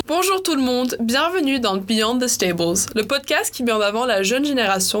Bonjour tout le monde, bienvenue dans Beyond the Stables, le podcast qui met en avant la jeune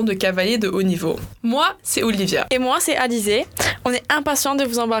génération de cavaliers de haut niveau. Moi, c'est Olivia. Et moi, c'est Alizée. On est impatients de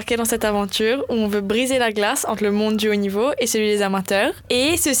vous embarquer dans cette aventure où on veut briser la glace entre le monde du haut niveau et celui des amateurs,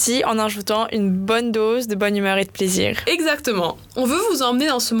 et ceci en ajoutant une bonne dose de bonne humeur et de plaisir. Exactement. On veut vous emmener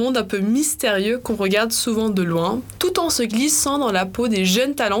dans ce monde un peu mystérieux qu'on regarde souvent de loin, tout en se glissant dans la peau des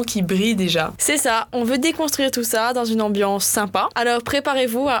jeunes talents qui brillent déjà. C'est ça, on veut déconstruire tout ça dans une ambiance sympa. Alors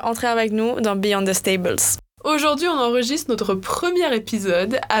préparez-vous à entrer avec nous dans Beyond the Stables. Aujourd'hui, on enregistre notre premier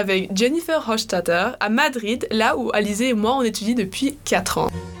épisode avec Jennifer Hochstadter à Madrid, là où Alizée et moi on étudie depuis 4 ans.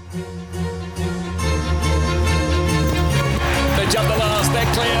 They jump the last, they're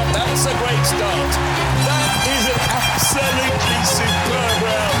clear. That's a great start. That is an absolutely superb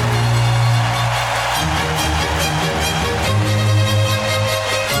round.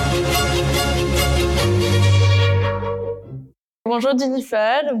 Bonjour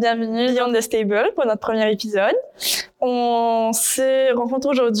Jennifer, bienvenue dans Beyond the Stables pour notre premier épisode. On se rencontre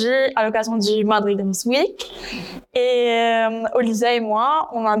aujourd'hui à l'occasion du Madrid Dance Week. Et Olivia et moi,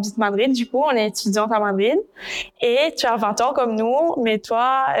 on habite Madrid, du coup, on est étudiante à Madrid. Et tu as 20 ans comme nous, mais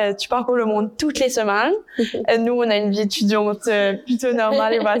toi, tu parcours le monde toutes les semaines. Nous, on a une vie étudiante plutôt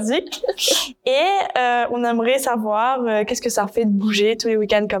normale et basique. Et on aimerait savoir qu'est-ce que ça fait de bouger tous les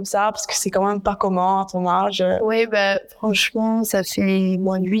week-ends comme ça, parce que c'est quand même pas commun à ton âge. Oui, franchement, ça fait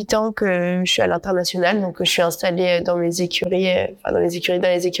moins de 8 ans que je suis à l'international, donc je suis installée dans les écuries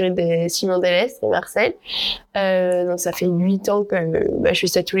de Simon Delès et Marcel. Donc ça fait 8 ans que je fais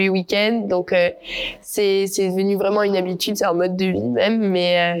ça tous les week-ends, donc c'est devenu vraiment une habitude, c'est un mode de vie même,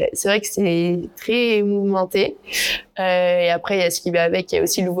 mais c'est vrai que c'est très mouvementé. Et après il y a ce qui va avec, il y a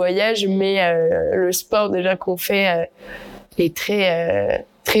aussi le voyage, mais le sport déjà qu'on fait est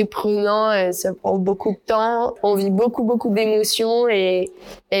très prenant, ça prend beaucoup de temps, on vit beaucoup d'émotions et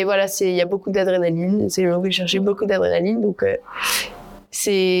voilà, il y a beaucoup d'adrénaline, c'est le mot que je cherchais, beaucoup d'adrénaline, donc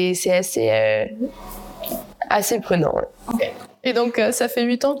c'est assez prenant. Ouais. Okay. Et donc ça fait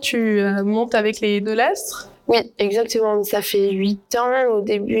 8 ans que tu montes avec les deux lestres? Oui, exactement. Ça fait 8 ans au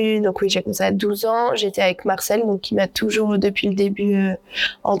début. Donc oui, j'ai commencé à 12 ans. J'étais avec Marcel, donc qui m'a toujours depuis le début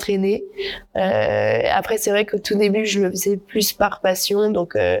entraînée. Après, c'est vrai qu'au tout début, je le faisais plus par passion.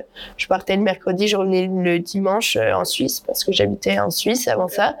 Donc je partais le mercredi, je revenais le dimanche en Suisse parce que j'habitais en Suisse avant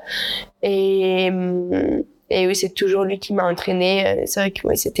ça. Et oui, c'est toujours lui qui m'a entraînée. C'est vrai que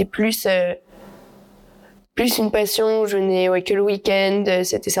ouais, c'était plus une passion, je venais que le week-end,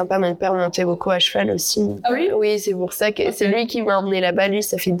 c'était sympa, mon père montait beaucoup à cheval aussi. Ah oui? Oui, c'est pour ça que c'est lui qui m'a emmené là-bas, lui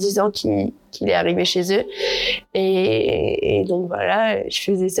ça fait 10 ans qu'il est arrivé chez eux. Et donc voilà, je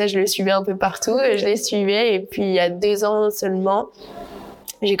faisais ça, je le suivais un peu partout, je les suivais et puis il y a 2 ans seulement,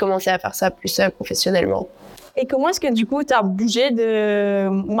 j'ai commencé à faire ça plus professionnellement. Et comment est-ce que du coup tu as bougé de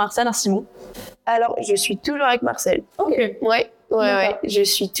Marcel à Simon? Alors, je suis toujours avec Marcel. Ok. Ouais, je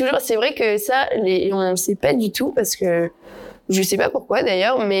suis toujours. C'est vrai que ça, on ne sait pas du tout parce que je sais pas pourquoi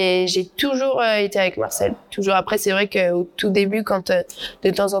d'ailleurs, mais j'ai toujours été avec Marcel. Toujours. Après, c'est vrai qu'au tout début, quand de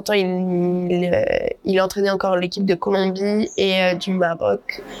temps en temps, il entraînait encore l'équipe de Colombie et du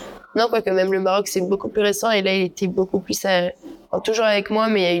Maroc. Non, quoique même le Maroc, c'est beaucoup plus récent et là, il était beaucoup plus toujours avec moi,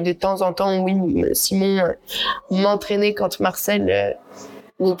 mais il y a eu de temps en temps, oui, Simon m'entraînait quand Marcel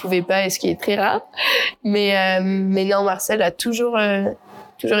ne pouvait pas, et ce qui est très rare. Mais non, Marcel a toujours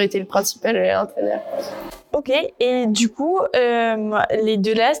été le principal entraîneur. Ok, et du coup, les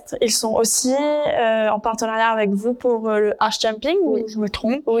deux lestres, ils sont aussi en partenariat avec vous pour le H-Jumping, ou je me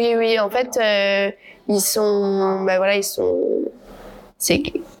trompe? Oui, en fait, ils sont...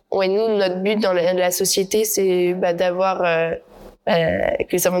 nous, notre but dans la société, c'est d'avoir...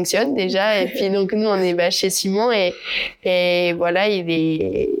 que ça fonctionne déjà, et puis donc nous on est chez Simon et voilà, il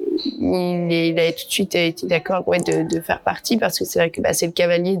a tout de suite été d'accord de faire partie parce que c'est vrai que c'est le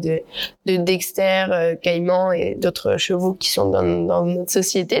cavalier de Dexter, Caïman et d'autres chevaux qui sont dans notre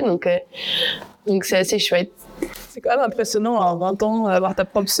société, donc c'est assez chouette. C'est quand même impressionnant à 20 ans avoir ta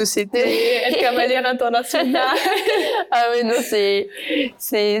propre société, être cavalière internationale. Ah oui, non, c'est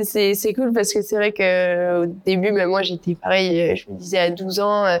cool parce que c'est vrai que au début, même moi j'étais pareil, je me disais à 12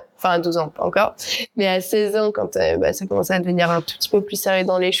 ans, enfin à 12 ans pas encore, mais à 16 ans quand ça commençait à devenir un tout petit peu plus sérieux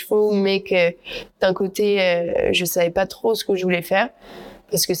dans les chevaux, mais que d'un côté je savais pas trop ce que je voulais faire.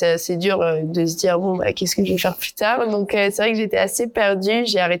 parce que c'est assez dur de se dire bon bah qu'est-ce que je vais faire plus tard. Donc c'est vrai que j'étais assez perdue.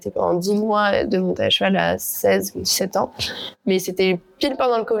 J'ai arrêté pendant 10 mois de monter à cheval à 16 ou 17 ans, mais c'était pile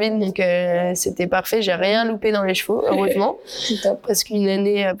pendant le Covid, donc c'était parfait. J'ai rien loupé dans les chevaux, heureusement. Presque une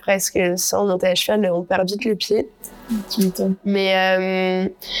année presque sans monter à cheval, on perd vite le pied. Mais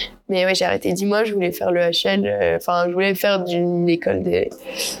ouais, j'ai arrêté 10 mois. Je voulais faire le HL. Je voulais faire une école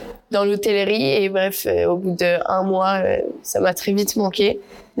dans l'hôtellerie. Et bref, au bout d'1 mois, ça m'a très vite manqué,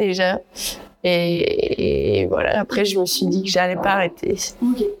 déjà. Et voilà, après, je me suis dit que j'allais pas arrêter.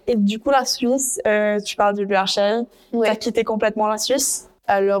 Okay. Et du coup, la Suisse, tu parles du HL. Ouais. T'as quitté complètement la Suisse?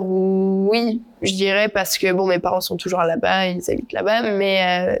 Alors oui, je dirais, parce que bon, mes parents sont toujours là-bas, ils habitent là-bas.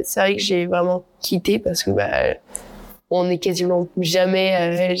 Mais c'est vrai que j'ai vraiment quitté parce que on est quasiment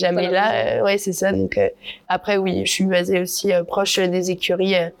jamais là. Ouais, c'est ça. Donc après, oui, je suis basée aussi proche des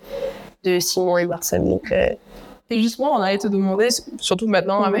écuries de Simon et Marcel. Donc et justement, on allait te demander, surtout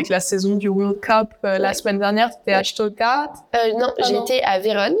maintenant avec la saison du World Cup la semaine dernière, tu étais à Stuttgart? Non, j'étais à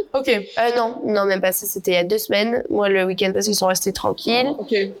Vérone. Ok. Non, même pas ça, c'était il y a 2 semaines. Moi, le week-end passé, ils sont restés tranquilles.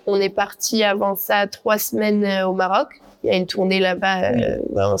 Okay. On est parti avant ça 3 semaines au Maroc. Il y a une tournée là-bas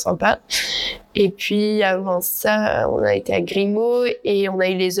vraiment sympa. Et puis avant ça, on a été à Grimaud et on a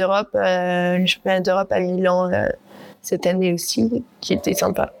eu les Europes, le championnat d'Europe à Milan cette année aussi, qui était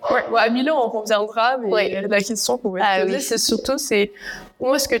sympa. Ouais, à Milan, on reviendra, mais la question qu'on va te poser, c'est surtout,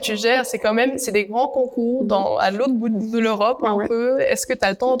 où est-ce que tu gères? C'est des grands concours à l'autre bout de l'Europe, un peu. Est-ce que tu as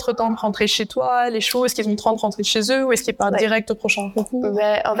le temps, entre-temps, de rentrer chez toi? Les chevaux, est-ce qu'ils ont le temps de rentrer chez eux? Ou est-ce qu'ils partent direct au prochain concours?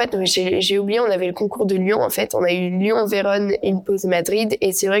 En fait, j'ai oublié, on avait le concours de Lyon, en fait. On a eu Lyon, Vérone et une pause Madrid.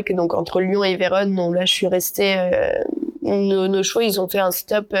 Et c'est vrai que donc entre Lyon et Vérone, là, je suis restée... Nos chevaux, ils ont fait un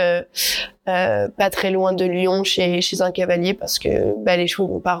stop pas très loin de Lyon chez un cavalier parce que les chevaux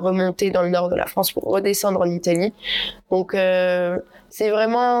vont pas remonter dans le nord de la France pour redescendre en Italie. Donc c'est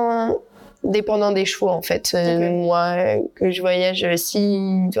vraiment dépendant des chevaux en fait. Moi, que je voyage,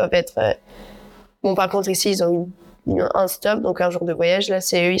 s'ils doivent être... Bon, par contre ici, ils ont eu un stop, donc un jour de voyage. Là,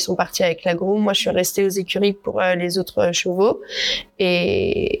 c'est eux, ils sont partis avec la groom. Moi, je suis restée aux écuries pour les autres chevaux.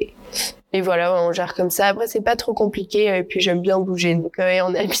 Et voilà, on gère comme ça. Après, c'est pas trop compliqué. Et puis, j'aime bien bouger. Donc,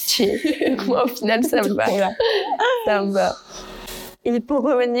 on est habitués. Moi, au final, ça me va. Ça me va. Et pour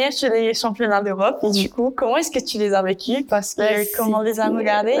revenir sur les championnats d'Europe, du coup, comment est-ce que tu les as vécus? Parce que comment on les a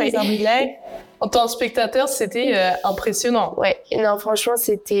regardés, les Anglais? En tant que spectateur, c'était impressionnant. Ouais, non, franchement,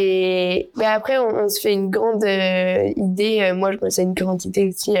 c'était... Mais après, on se fait une grande idée. Moi, je me faisais une grande idée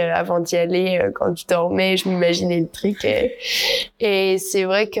aussi avant d'y aller. Quand je dormais, je m'imaginais le truc. Et c'est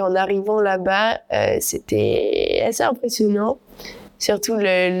vrai qu'en arrivant là-bas, c'était assez impressionnant. Surtout,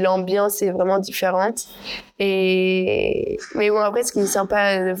 l'ambiance est vraiment différente. Mais bon, après, ce qui est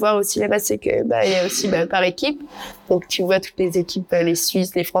sympa de voir aussi là-bas, c'est que il y a aussi par équipe. Donc, tu vois toutes les équipes, les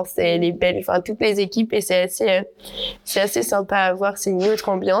Suisses, les Français, les Belges, enfin, toutes les équipes. Et c'est assez sympa à voir. C'est une autre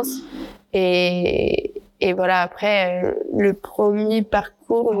ambiance. Et voilà, après, le premier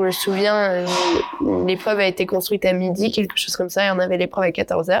parcours, je me souviens, l'épreuve a été construite à midi, quelque chose comme ça, et on avait l'épreuve à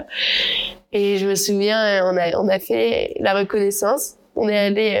 14h. Et je me souviens, on a fait la reconnaissance. On est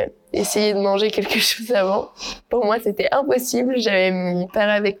allé essayer de manger quelque chose avant. Pour moi, c'était impossible. J'avais mon père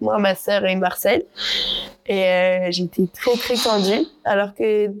avec moi, ma sœur et Marcel. Et j'étais très, très tendue. Alors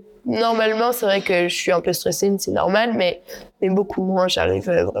que normalement, c'est vrai que je suis un peu stressée, c'est normal, mais beaucoup moins.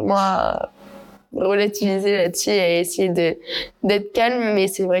 J'arrive vraiment à relativiser là-dessus et essayer d'être calme. Mais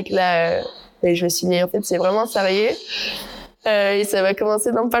c'est vrai que là, je me suis dit, en fait, c'est vraiment sérieux. Et ça va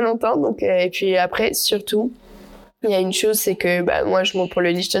commencer dans pas longtemps. Donc, et puis après, surtout, il y a une chose, c'est que moi, je monte pour le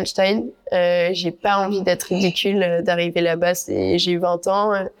Liechtenstein. J'ai pas envie d'être ridicule, d'arriver là-bas. J'ai 20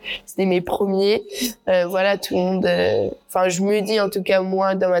 ans, c'était mes premiers. Voilà, tout le monde... Enfin, je me dis en tout cas,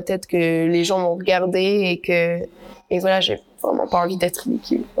 moi, dans ma tête, que les gens m'ont regardé et voilà, j'ai vraiment pas envie d'être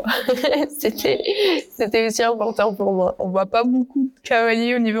ridicule, quoi. C'était aussi important pour moi. On voit pas beaucoup de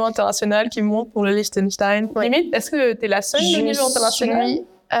cavaliers au niveau international qui montent pour le Liechtenstein. Ouais. Limite, est-ce que t'es la seule au niveau international?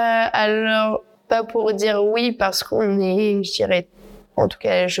 Alors, pas pour dire oui, parce qu'on est, je dirais, en tout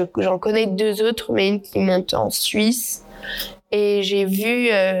cas, j'en connais 2 autres, mais une qui monte en Suisse. Et j'ai vu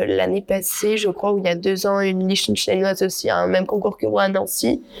l'année passée, je crois, ou il y a 2 ans, une Liechtensteinoise aussi, un même concours que moi à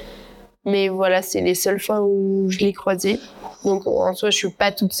Nancy. Mais voilà, c'est les seules fois où je l'ai croisée. Donc, en soi, je suis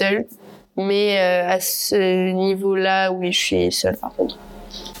pas toute seule. Mais à ce niveau-là, oui, je suis seule, par contre.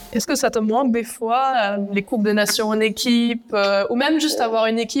 Est-ce que ça te manque des fois, les coupes de nations en équipe, ou même juste avoir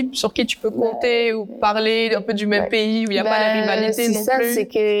une équipe sur qui tu peux compter ou parler un peu du même pays, où il n'y a pas la rivalité non plus? C'est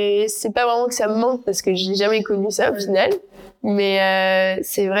que c'est pas vraiment que ça me manque, parce que j'ai jamais connu ça au final. Mais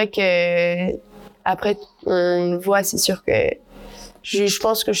c'est vrai que après, on le voit, c'est sûr que Je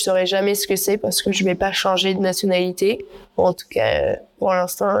pense que je saurais jamais ce que c'est parce que je vais pas changer de nationalité. Bon, en tout cas, pour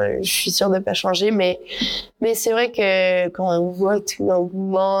l'instant, je suis sûre de pas changer, mais c'est vrai que quand on voit tout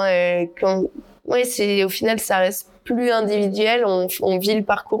l'engouement, au final, ça reste plus individuel. On vit le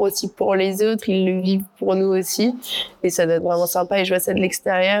parcours aussi pour les autres, ils le vivent pour nous aussi. Et ça doit être vraiment sympa. Et je vois ça de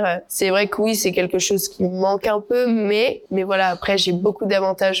l'extérieur. C'est vrai que oui, c'est quelque chose qui me manque un peu, mais voilà, après, j'ai beaucoup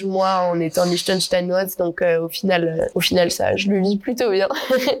d'avantages, moi, en étant liechtensteinoise. Donc, au final, ça, je le vis plutôt bien.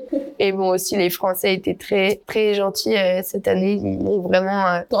 Et bon, aussi, les Français étaient très, très gentils, cette année. Ils m'ont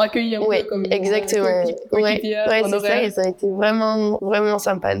vraiment, T'ont accueilli un peu comme exactement. Ouais, c'est ça. Ils ont été vraiment, vraiment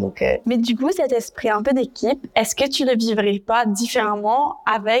sympas. Donc, Mais du coup, cet esprit un peu d'équipe, est-ce que tu le vivrais pas différemment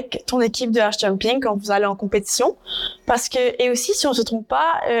avec ton équipe de H-Jumping quand vous allez en compétition? Parce que, et aussi, si on se trompe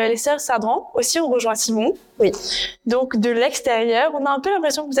pas, les sœurs Sadran, aussi, on rejoint Simon. Oui. Donc, de l'extérieur, on a un peu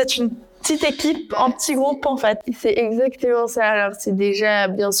l'impression que vous êtes une petite équipe, un petit groupe, en fait. C'est exactement ça. Alors, c'est déjà,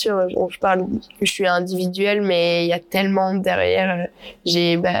 bien sûr, je parle que je suis individuelle, mais il y a tellement derrière.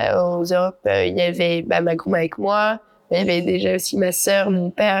 Aux Europes, il y avait, ma grand avec moi. Il y avait déjà aussi ma sœur, mon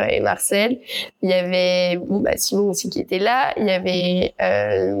père et Marcel. Il y avait Simon aussi qui était là. Il y avait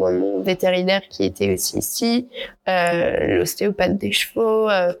mon vétérinaire qui était aussi ici, l'ostéopathe des chevaux.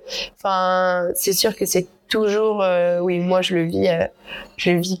 Enfin, c'est sûr que c'est toujours, oui, moi je le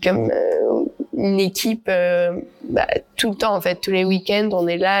vis comme une équipe tout le temps en fait, tous les week-ends on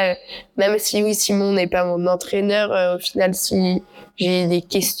est là. Même si oui, Simon n'est pas mon entraîneur, au final si j'ai des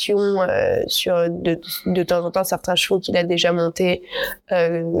questions sur de temps en temps certains chevaux qu'il a déjà montés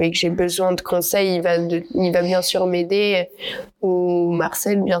et que j'ai besoin de conseils, il va bien sûr m'aider, ou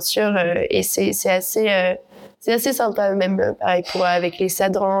Marcel bien sûr, et c'est assez sympa, même pareil avec les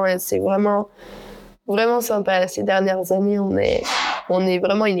Sadrans, c'est vraiment sympa. Ces dernières années, on est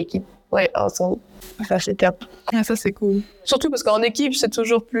vraiment une équipe, ensemble. Ça, c'est top. Ah, ça, c'est cool. Surtout parce qu'en équipe, c'est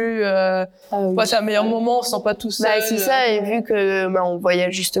toujours plus... c'est un meilleur moment, on se sent pas tout seul. C'est ça, et vu que on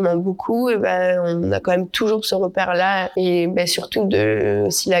voyage justement beaucoup, et on a quand même toujours ce repère-là, et surtout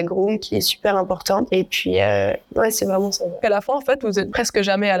aussi la groom qui est super importante. Et puis, c'est vraiment ça. À la fin, en fait, vous êtes presque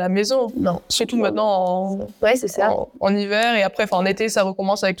jamais à la maison. Non. Surtout maintenant c'est ça. En hiver, et après, en été, ça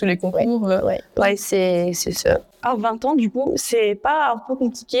recommence avec tous les concours. C'est ça. À 20 ans, du coup, c'est pas un peu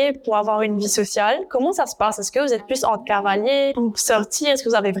compliqué pour avoir une vie sociale? Comment ça se passe? Est-ce que vous êtes plus en cavalier pour sortir? Est-ce que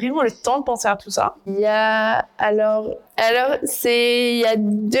vous avez vraiment le temps de penser à tout ça? Il y a il y a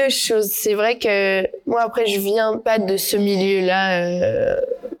deux choses. C'est vrai que moi après je viens pas de ce milieu-là.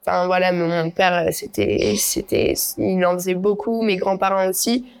 Mon père il en faisait beaucoup, mes grands-parents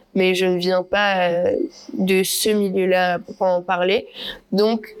aussi. Mais je ne viens pas de ce milieu-là pour en parler.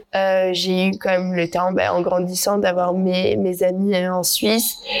 Donc, j'ai eu quand même le temps, en grandissant, d'avoir mes amis en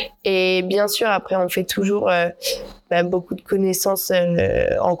Suisse. Et bien sûr, après, on fait toujours beaucoup de connaissances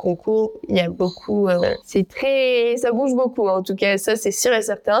en concours. Il y a beaucoup... ça bouge beaucoup, en tout cas, ça, c'est sûr et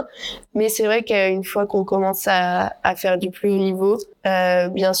certain. Mais c'est vrai qu'une fois qu'on commence à faire du plus haut niveau,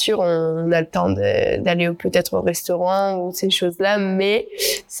 bien sûr, on a le temps d'aller peut-être au restaurant ou ces choses-là, mais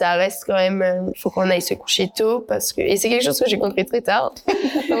ça reste quand même... Il faut qu'on aille se coucher tôt et c'est quelque chose que j'ai compris très tard.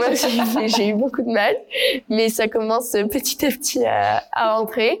 Moi, j'ai eu beaucoup de mal, mais ça commence petit à petit à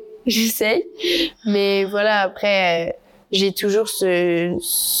rentrer. J'essaye, mais voilà, après j'ai toujours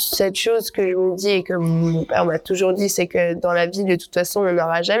cette chose que je me dis et que mon père m'a toujours dit, c'est que dans la vie de toute façon on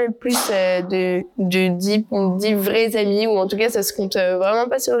n'aura jamais plus de 10 vrais amis, ou en tout cas ça se compte vraiment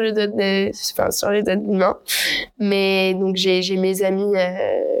pas sur les doigts d'une main. Mais donc j'ai mes amis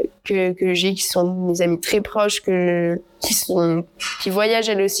que j'ai, qui sont mes amis très proches, qui voyagent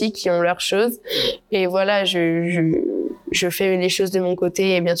elles aussi, qui ont leurs choses, et voilà, je fais les choses de mon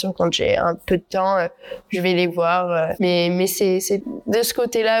côté, et bien sûr quand j'ai un peu de temps je vais les voir, mais c'est de ce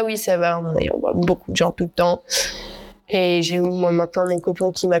côté-là, oui, ça va, on voit beaucoup de gens tout le temps, et j'ai moi maintenant mon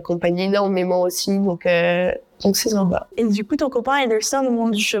copain qui m'accompagne énormément aussi, donc c'est sympa. Et du coup ton copain il est aussi dans le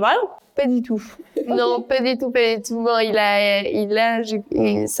monde du cheval? Pas du tout. Non, pas du tout. Bon,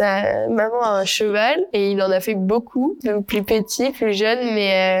 sa maman a un cheval et il en a fait beaucoup, plus petit, plus jeune,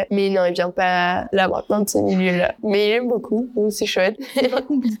 mais non, il vient pas là maintenant de ce milieu-là. Mais il aime beaucoup, donc c'est chouette. C'est pas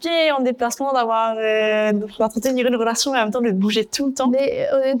compliqué en déplacement d'entretenir une relation et en même temps de bouger tout le temps. Mais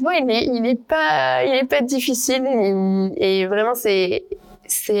honnêtement, il est pas difficile, et vraiment c'est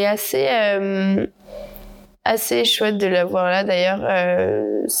assez chouette de l'avoir là. D'ailleurs,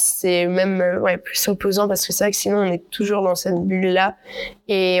 c'est même plus opposant, parce que c'est vrai que sinon on est toujours dans cette bulle là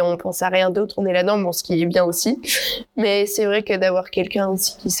et on pense à rien d'autre, on est là-dedans, bon, ce qui est bien aussi, mais c'est vrai que d'avoir quelqu'un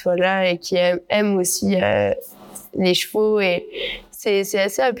aussi qui soit là et qui aime aussi les chevaux, et c'est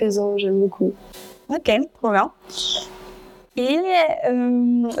assez apaisant, j'aime beaucoup. Ok, trop bien. Et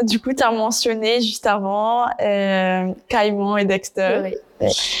du coup, tu as mentionné juste avant Caïman et Dexter. Oui.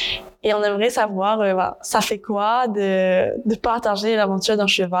 Et on aimerait savoir, ça fait quoi de partager l'aventure d'un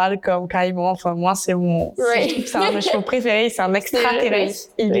cheval comme Caïman. Enfin, moi, je trouve que c'est un de mes chevaux préférés. C'est un extraterrestre.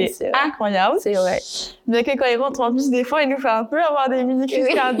 Il est incroyable. C'est vrai. Mais que quand il rentre en plus, des fois, il nous fait un peu avoir des mini-crises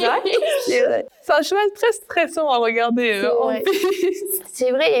cardiaques. C'est vrai. C'est un cheval très stressant à regarder. C'est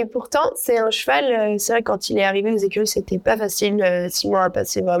vrai, et pourtant, c'est un cheval, c'est vrai, quand il est arrivé aux écuries, c'était pas facile. Simon a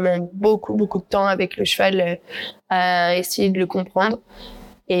passé vraiment beaucoup de temps avec le cheval à essayer de le comprendre.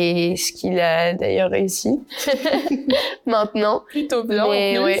 Et ce qu'il a d'ailleurs réussi maintenant. Plutôt bien.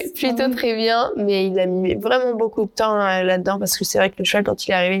 Plutôt très bien. Mais il a mis vraiment beaucoup de temps là-dedans parce que c'est vrai que le cheval, quand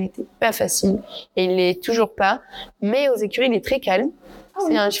il est arrivé, il n'était pas facile. Et il l'est toujours pas. Mais aux écuries, il est très calme.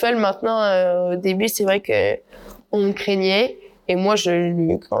 C'est un cheval maintenant, au début, c'est vrai que on me craignait. Et moi, je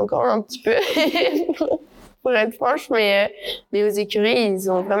lui crains encore un petit peu. Pour être franche. Mais aux écuries,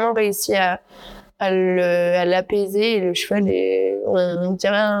 ils ont vraiment réussi à l'apaiser, et le cheval est, on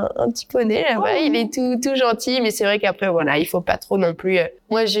dirait un petit poney là-bas. Il est tout gentil, mais c'est vrai qu'après voilà, il faut pas trop non plus.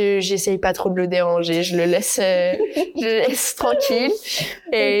 Moi, j'essaye pas trop de le déranger, je le laisse tranquille.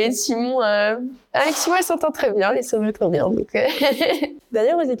 Et Simon, avec Simon, il s'entend très bien, les sommets très bien. Donc,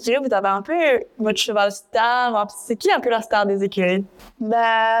 D'ailleurs, aux écuries, vous avez un peu votre cheval star. C'est qui un peu la star des écuries?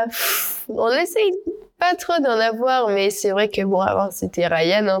 On essaye pas trop d'en avoir, mais c'est vrai que bon, avant c'était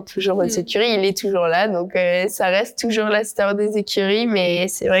Ryan, toujours aux écuries, il est toujours là, donc ça reste toujours la star des écuries, mais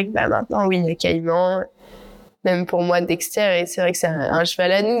c'est vrai que maintenant, oui, il y a Caïman, même pour moi Dexter, et c'est vrai que c'est un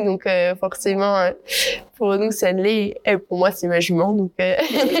cheval à nous, donc forcément, pour nous ça l'est, et pour moi c'est ma jument, donc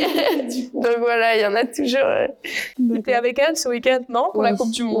donc voilà, il y en a toujours. T'es avec elle ce week-end, non, pour la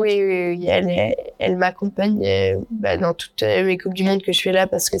Coupe du Monde? Oui, elle m'accompagne dans toutes mes Coupes du Monde que je fais là,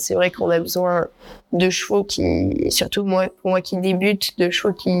 parce que c'est vrai qu'on a besoin de chevaux surtout pour moi qui débute, de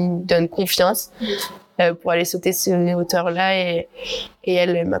chevaux qui donnent confiance pour aller sauter ces hauteurs-là, et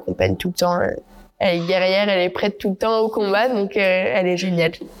elle m'accompagne tout le temps. Elle est guerrière, elle est prête tout le temps au combat, donc elle est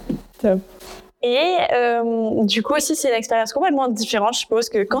géniale. Top. Et du coup aussi, c'est une expérience complètement différente, je suppose,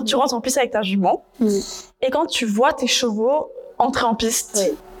 que quand tu rentres en piste avec ta jument et quand tu vois tes chevaux entrer en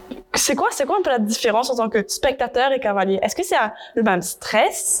piste. C'est quoi un peu la différence en tant que spectateur et cavalier? Est-ce que c'est le même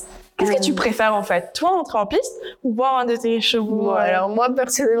stress? Qu'est-ce que tu préfères en fait? Toi, entrer en piste ou voir un de tes chevaux? Alors moi,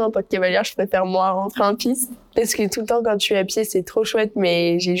 personnellement, en tant que cavalière, je préfère moi rentrer en piste. Parce que tout le temps, quand tu es à pied, c'est trop chouette,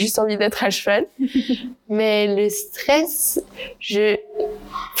 mais j'ai juste envie d'être à cheval. Mais le stress, je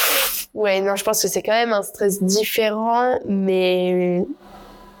pense que c'est quand même un stress différent, mais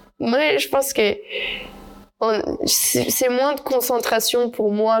moi, je pense que c'est moins de concentration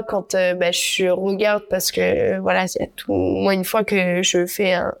pour moi quand je regarde, parce que voilà, moi, une fois que je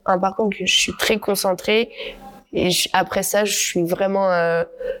fais un parcours, que je suis très concentrée, et après ça, je suis vraiment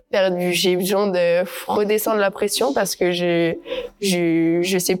perdue. J'ai besoin de redescendre la pression parce que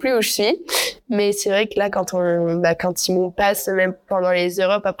je sais plus où je suis. Mais c'est vrai que là, quand Simon passe, même pendant les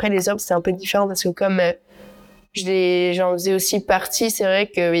Europes, après les Europes, c'est un peu différent parce que comme j'en faisais aussi partie, c'est vrai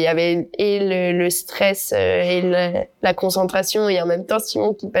qu'il y avait et le stress et la concentration, et en même temps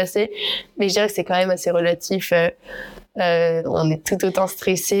Simon qui passait. Mais je dirais que c'est quand même assez relatif. On est tout autant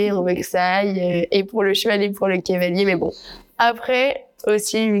stressé, on veut que ça aille, et pour le cheval et pour le cavalier. Mais bon, après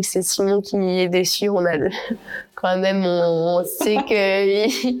aussi, vu que c'est Simon qui est dessus, on a quand même, on sait que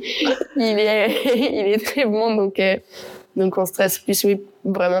il est très bon, donc on stresse plus, oui,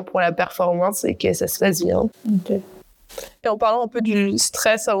 vraiment pour la performance et que ça se passe bien. Okay. Et en parlant un peu du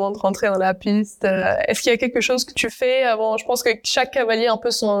stress avant de rentrer dans la piste, est-ce qu'il y a quelque chose que tu fais avant? Je pense que chaque cavalier a un peu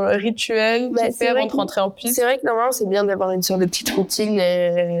son rituel qu'il fait avant de rentrer en piste. C'est vrai que normalement, c'est bien d'avoir une sorte de petite routine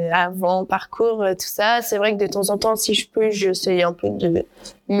avant, parcours, tout ça. C'est vrai que de temps en temps, si je peux, j'essaie un peu de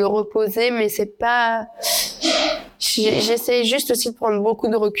me reposer, mais c'est pas... J'essaie juste aussi de prendre beaucoup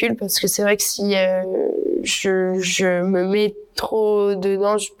de recul, parce que c'est vrai que si je me mets trop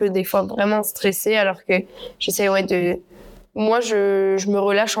dedans, je peux des fois vraiment stresser, alors que j'essaie moi je me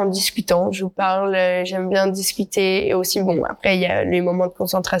relâche en discutant, je vous parle, j'aime bien discuter, et aussi bon, après il y a les moments de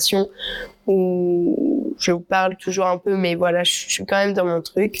concentration où je vous parle toujours un peu, mais voilà, je suis quand même dans mon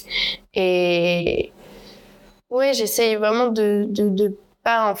truc, et ouais, j'essaie vraiment de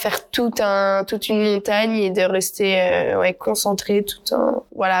pas en faire toute une montagne, et de rester concentrée tout en...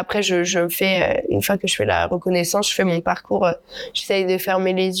 Voilà, après je fais une fois que je fais la reconnaissance, je fais mon parcours, j'essaye de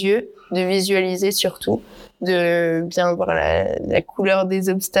fermer les yeux, de visualiser surtout, de bien voir la couleur des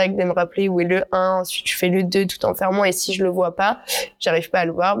obstacles, de me rappeler où est le 1, ensuite je fais le 2 tout en fermant, et si je le vois pas, j'arrive pas à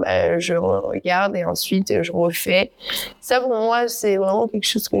le voir, je regarde et ensuite je refais. Ça pour moi, c'est vraiment quelque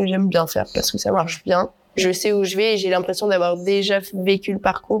chose que j'aime bien faire, parce que ça marche bien. je sais où je vais et j'ai l'impression d'avoir déjà vécu le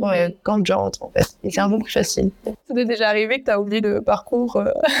parcours quand je rentre, en fait. Et c'est un peu plus facile. Ça t'est déjà arrivé que t'as oublié le parcours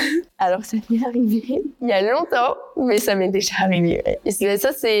Alors, ça m'est arrivé il y a longtemps, mais ça m'est déjà arrivé. Ouais. Et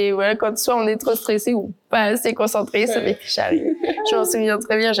ça, c'est voilà, quand soit on est trop stressé ou pas assez concentré, ça m'est déjà arrivé. Je m'en souviens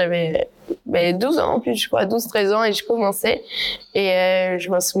très bien, j'avais 12 ans en plus, je crois, 12-13 ans, et je commençais. Et je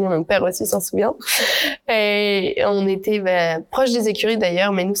m'en souviens, mon père aussi s'en souvient. Et on était proche des écuries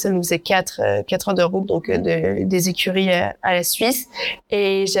d'ailleurs, mais nous, ça nous faisait 4 heures de route, donc des écuries à la Suisse.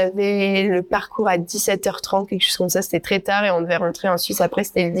 Et j'avais le parcours à 17h30, quelque chose comme ça, c'était très tard, et on devait rentrer en Suisse après,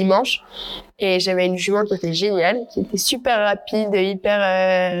 c'était le dimanche. Et j'avais une jument qui était géniale, qui était super rapide,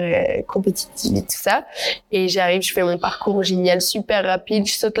 hyper compétitive et tout ça. Et j'arrive, je fais mon parcours génial, super rapide,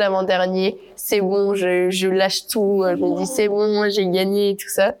 je saute l'avant-dernier, c'est bon, je lâche tout, je me dis c'est bon, j'ai gagné et tout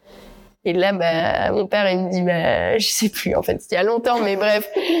ça. Et là, mon père, il me dit, je sais plus, en fait, c'était il y a longtemps, mais bref.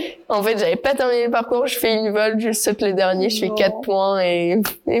 En fait, j'avais pas terminé le parcours, je fais une volte, je saute le dernier, je fais 4 points et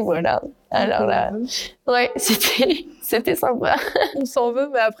voilà. Alors là, ouais, c'était sympa. On s'en veut,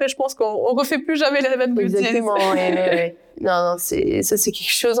 mais après, je pense qu'on refait plus jamais la même bêtise. Exactement, ouais. Non, c'est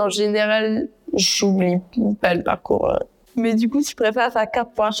quelque chose, en général, j'oublie pas le parcours. Mais du coup, tu préfères faire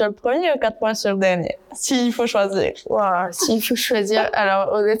 4 points sur le premier ou 4 points sur le dernier? S'il faut choisir. S'il faut choisir,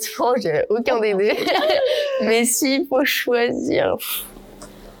 alors honnêtement, j'ai aucun des deux. Mais s'il faut choisir,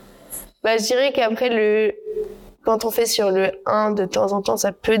 je dirais qu'après quand on fait sur le 1, de temps en temps,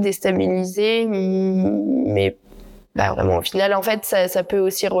 ça peut déstabiliser, mais vraiment, au final, en fait, ça peut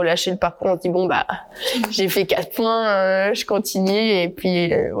aussi relâcher le parcours. On se dit, j'ai fait 4 points, je continue, et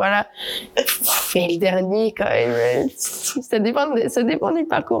puis, voilà. Et le dernier, quand même, ça dépend du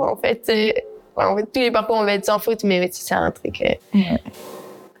parcours, en fait. En fait, tous les parcours, on va être sans faute, mais si c'est un truc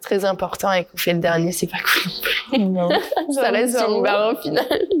très important et qu'on fait le dernier, c'est pas cool non plus. Ça reste sur une barre, au final.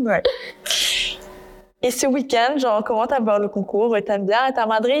 Ouais. Et ce week-end, comment t'abordes le concours? T'aimes bien être à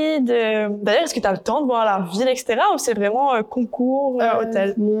Madrid? D'ailleurs, est-ce que t'as le temps de voir la ville, etc., ou c'est vraiment concours,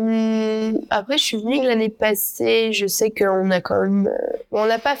 hôtel? Après, je suis venue l'année passée. Je sais qu'on a quand même... on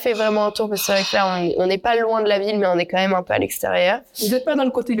n'a pas fait vraiment un tour, parce que c'est vrai que là, on n'est pas loin de la ville, mais on est quand même un peu à l'extérieur. Vous n'êtes pas dans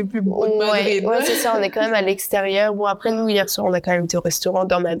le côté le plus beau de Madrid. Ouais, c'est ça, on est quand même à l'extérieur. Bon, après, nous, hier soir, on a quand même été au restaurant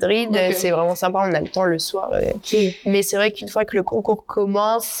dans Madrid. Okay. C'est vraiment sympa, on a le temps le soir. Mais c'est vrai qu'une fois que le concours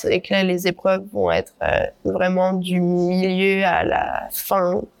commence et que là, les épreuves vont être... vraiment du milieu à la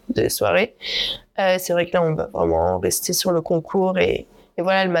fin de soirée. C'est vrai que là, on va vraiment rester sur le concours et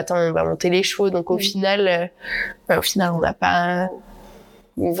voilà, le matin, on va monter les chevaux. Donc, au final, on n'a pas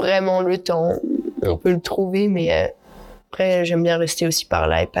vraiment le temps. On peut le trouver, mais après, j'aime bien rester aussi par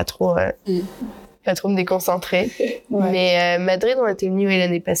là et pas trop me déconcentrer. Ouais. Mais Madrid, on était venus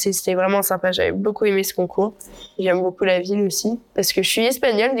l'année passée, c'était vraiment sympa. J'avais beaucoup aimé ce concours. J'aime beaucoup la ville aussi, parce que je suis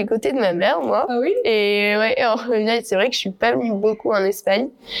espagnole du côté de ma mère, moi. Ah oui? Et c'est vrai que je suis pas venue beaucoup en Espagne,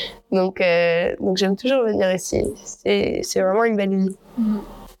 donc j'aime toujours venir ici. C'est vraiment une belle ville.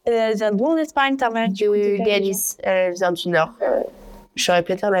 Elle vient d'où en Espagne, ta mère? De Galice. Elle vient du Nord. Je saurais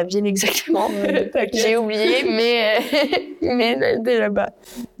peut-être dire la ville exactement. J'ai oublié, mais dès là-bas.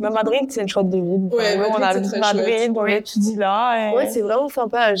 Madrid, c'est une chouette de ville. Ouais, on a vu Madrid, on étudie là. Ouais, c'est vraiment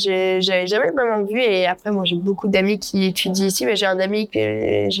sympa. J'avais jamais vraiment vu. Et après, moi, j'ai beaucoup d'amis qui étudient ici. Mais j'ai un ami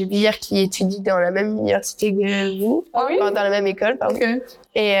que j'ai vu hier qui étudie dans la même université que vous. Ah oui? Dans la même école, pardon.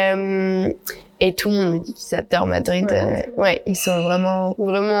 Okay. Et tout le monde me dit qu'ils adorent Madrid. Ouais, ils sont vraiment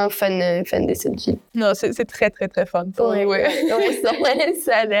fans de cette ville. Non, c'est très, très, très fun. Ouais,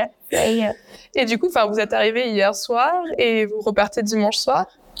 ça a l'air. Et du coup, vous êtes arrivés hier soir et vous repartez dimanche soir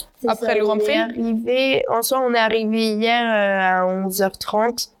après le Grand Prix? En soi, on est arrivé hier à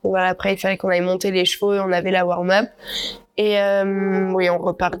 11h30. Voilà, après, il fallait qu'on aille monter les chevaux et on avait la warm-up. Et on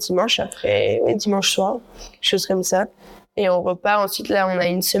repart dimanche après, dimanche soir, quelque chose comme ça. Et on repart. Ensuite, là, on a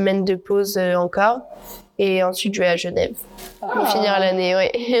une semaine de pause encore. Et ensuite, je vais à Genève pour finir l'année.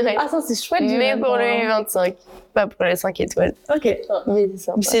 Ouais. Ah, ça, c'est chouette. Mais pour les 25, pas pour les 5 étoiles. Ok. Mais c'est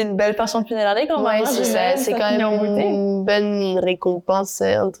sympa. C'est une belle façon de finir l'année quand même. Ouais, c'est ça. C'est quand même une bonne récompense,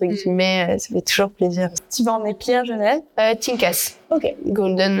 entre guillemets. Ça fait toujours plaisir. Tu vas emmener qui à Genève? Tinkas. Ok.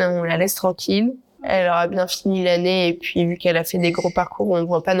 Golden, on la laisse tranquille. Elle aura bien fini l'année et puis vu qu'elle a fait des gros parcours, on ne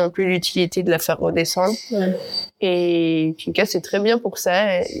voit pas non plus l'utilité de la faire redescendre. Ouais. Et Tinka, c'est très bien pour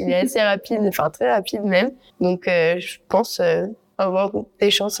ça. Il est assez rapide, très rapide même. Donc je pense avoir des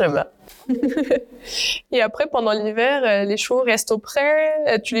chances là-bas. Et après, pendant l'hiver, les chevaux restent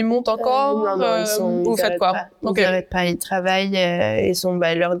auprès, tu les montes encore? Non, vous faites quoi? Ils n'arrêtent pas, ils travaillent, ils ont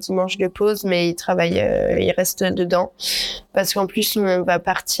leur dimanche de pause, mais ils travaillent, ils restent dedans. Parce qu'en plus, on va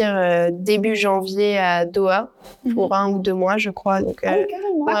partir début janvier à Doha pour 1 ou 2 mois, je crois. Donc,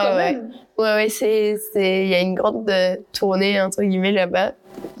 carrément, quand même. Ouais, il y a une grande tournée, entre guillemets, là-bas,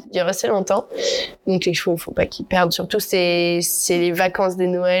 qui dure assez longtemps. Donc, les chevaux, il ne faut pas qu'ils perdent. Surtout, c'est les vacances de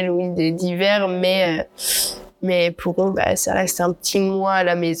Noël, d'hiver, mais pour eux, ça reste un petit mois à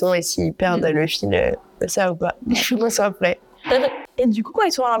la maison, et s'ils perdent le fil, ça va pas. Il faut qu'on soit prêt. Et du coup, quand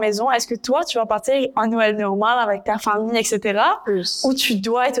ils sont à la maison, est-ce que toi, tu vas partir en Noël normal avec ta famille, etc. Ou tu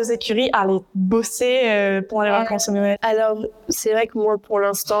dois être aux écuries à aller bosser pendant les vacances de Noël? Alors, c'est vrai que moi, pour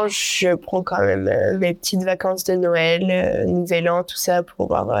l'instant, je prends quand même mes petites vacances de Noël, Nouvel An, tout ça, pour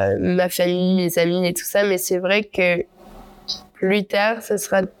voir ma famille, mes amis et tout ça. Mais c'est vrai que plus tard, ça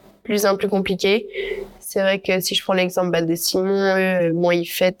sera de plus en plus compliqué. C'est vrai que si je prends l'exemple de Simon, ils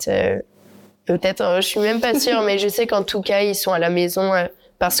fêtent... peut-être, je suis même pas sûre, mais je sais qu'en tout cas, ils sont à la maison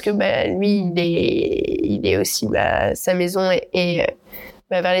parce que lui, il est aussi sa maison et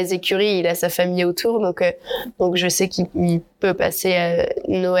vers les écuries, il a sa famille autour, donc je sais qu'il peut passer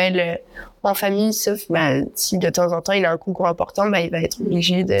Noël en famille, sauf si de temps en temps il a un concours important, il va être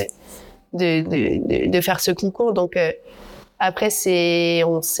obligé de faire ce concours. Donc après,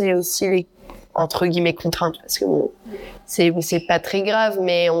 on sait aussi les entre guillemets contraintes, parce que c'est pas très grave,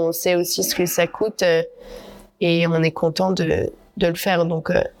 mais on sait aussi ce que ça coûte et on est content de le faire.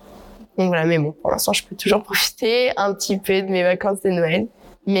 Donc voilà, mais bon, pour l'instant, je peux toujours profiter un petit peu de mes vacances de Noël,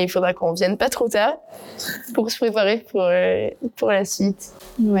 mais il faudra qu'on vienne pas trop tard pour se préparer pour la suite.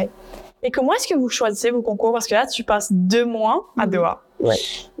 Ouais. Et comment est-ce que vous choisissez vos concours? Parce que là, tu passes 2 mois à Doha. Ouais.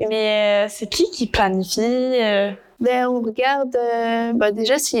 Mais c'est qui planifie On regarde,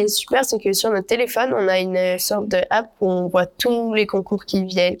 déjà ce qui est super, c'est que sur notre téléphone, on a une sorte de app où on voit tous les concours qui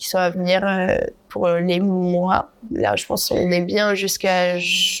sont à venir pour les mois. Là, je pense qu'on est bien jusqu'à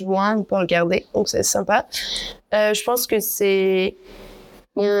juin, on peut regarder, donc c'est sympa. Je pense que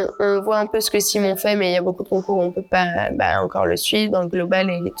on voit un peu ce que Simon fait, mais il y a beaucoup de concours où on peut pas encore le suivre dans le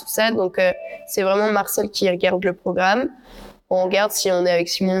global et tout ça. Donc c'est vraiment Marcel qui regarde le programme. On regarde si on est avec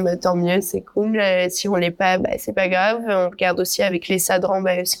Simon, tant mieux, c'est cool. Si on l'est pas, c'est pas grave. On regarde aussi avec les Sadrans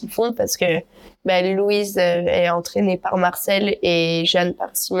ce qu'ils font, parce que Louise est entraînée par Marcel et Jeanne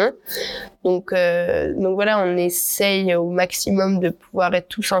par Simon. Donc voilà, on essaye au maximum de pouvoir être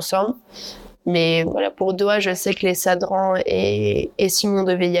tous ensemble. Mais voilà, pour Doha, je sais que les Sadrans et Simon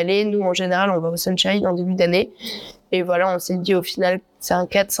devaient y aller. Nous, en général, on va au Sunshine en début d'année. Et voilà, on s'est dit au final, c'est un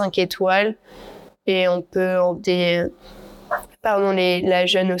 4-5 étoiles. Et on peut la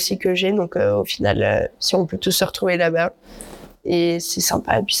jeune aussi que j'ai, donc au final, si on peut tous se retrouver là-bas, et c'est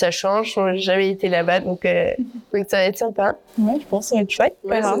sympa, et puis ça change, on n'a jamais été là-bas, donc ça va être sympa. Ouais, je pense que ça va être chouette.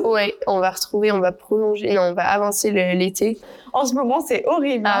 Ouais, on va prolonger, on va avancer l'été. En ce moment, c'est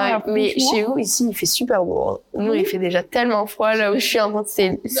horrible. Mais chez vous, ici, il fait super beau. Nous, il fait déjà tellement froid, là où je suis en train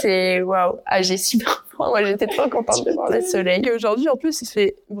c'est waouh. J'ai super froid. Moi, j'étais trop contente de voir le soleil. Et aujourd'hui, en plus, il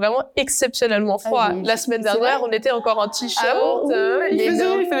fait vraiment exceptionnellement froid. La semaine dernière, on était encore en t-shirt.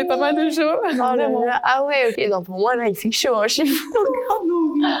 Il faisait pas mal de chaud. Ouais, ok. Non, pour moi, là, il fait chaud, chez vous.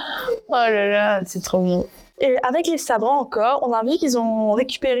 Oh là là, c'est trop bon. Et avec les Sadrans encore, on a vu qu'ils ont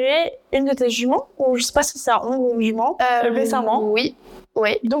récupéré une de tes juments, ou je sais pas si c'est un ou une jument, récemment. Oui.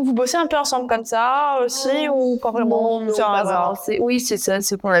 Donc vous bossez un peu ensemble comme ça aussi, ou pas vraiment? Non, pas vraiment. Oui, c'est ça,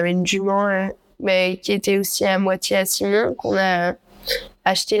 c'est qu'on avait une jument qui était aussi à moitié à Simon, qu'on a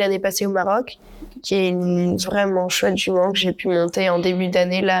acheté l'année passée au Maroc, qui est une vraiment chouette jument que j'ai pu monter en début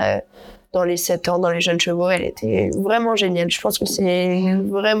d'année, là, dans les 7 ans, dans les jeunes chevaux. Elle était vraiment géniale. Je pense que c'est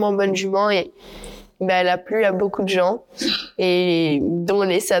une vraiment bonne jument et elle a plu à beaucoup de gens, et dont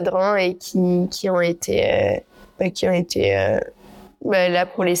les Sadrans, et qui ont été là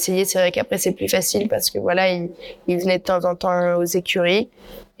pour l'essayer. C'est vrai qu'après c'est plus facile parce que voilà, ils venaient de temps en temps aux écuries,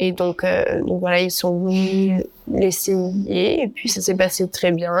 et donc voilà, ils sont venus l'essayer, et puis ça s'est passé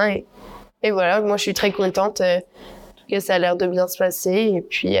très bien, et voilà, moi je suis très contente. En tout cas, ça a l'air de bien se passer, et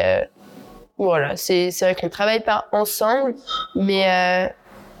puis voilà, c'est vrai qu'on travaille pas ensemble, mais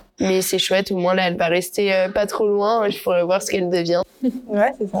c'est chouette, au moins là, elle va rester pas trop loin, je pourrais voir ce qu'elle devient.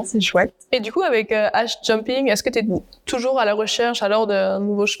 Ouais, c'est ça, c'est chouette. Et du coup, avec H Jumping, est-ce que tu es toujours à la recherche alors d'un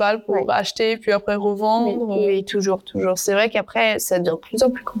nouveau cheval pour acheter, puis après revendre? Oui, toujours. C'est vrai qu'après, ça devient de plus en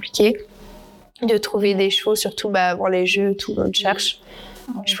plus compliqué de trouver des chevaux, surtout avant les jeux, tout le monde cherche.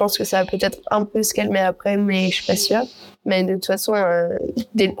 Je pense que ça va peut-être un peu se calmer après, mais je suis pas sûre. Mais de toute façon,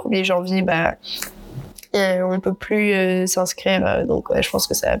 dès le 1er janvier, On peut plus s'inscrire, donc je pense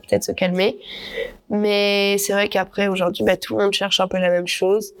que ça va peut-être se calmer. Mais c'est vrai qu'après, aujourd'hui, tout le monde cherche un peu la même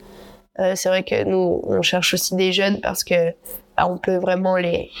chose. C'est vrai que nous, on cherche aussi des jeunes parce que on peut vraiment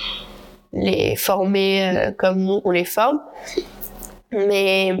les former comme nous, on les forme.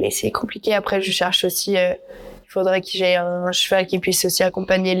 Mais c'est compliqué. Après, je cherche aussi... il faudrait que j'ai un cheval qui puisse aussi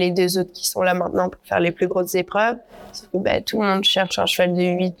accompagner les 2 autres qui sont là maintenant pour faire les plus grosses épreuves. Sauf que tout le monde cherche un cheval de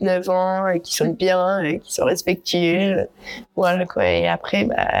 8-9 ans, qui soit bien, qui soit respectueux. Voilà, quoi. Et après,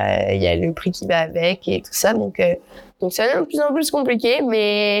 il y a le prix qui va avec et tout ça. Donc ça devient de plus en plus compliqué,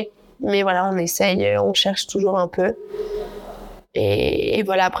 mais voilà, on essaye, on cherche toujours un peu. Et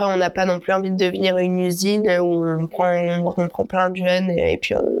voilà, après, on n'a pas non plus envie de devenir une usine où on prend plein de jeunes et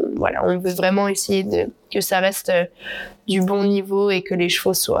puis voilà, on veut vraiment essayer que ça reste du bon niveau et que les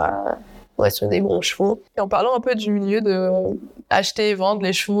chevaux soient des bons chevaux. Et en parlant un peu du milieu de acheter et vendre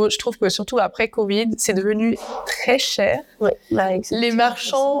les chevaux, je trouve que surtout après Covid, c'est devenu très cher. Ouais, les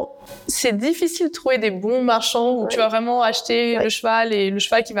marchands, c'est difficile de trouver des bons marchands où tu vas vraiment acheter le cheval et le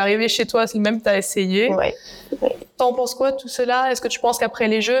cheval qui va arriver chez toi, c'est le même que tu as essayé. Ouais. T'en penses quoi de tout cela? Est-ce que tu penses qu'après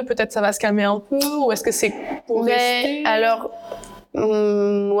les jeux, peut-être ça va se calmer un peu ou est-ce que c'est pour rester? Alors,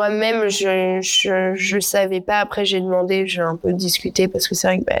 moi-même, je savais pas. Après, j'ai demandé, j'ai un peu discuté parce que c'est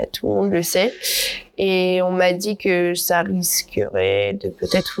vrai que tout le monde le sait. Et on m'a dit que ça risquerait de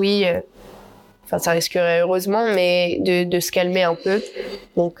peut-être, ça risquerait heureusement, mais de se calmer un peu.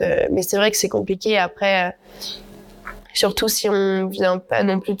 Donc, mais c'est vrai que c'est compliqué. Après, surtout si on vient pas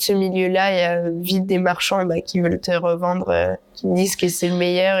non plus de ce milieu-là, il y a vite des marchands qui veulent te revendre, qui disent que c'est le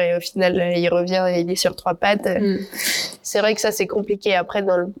meilleur et au final il revient et il est sur 3 pattes. C'est vrai que ça c'est compliqué. Après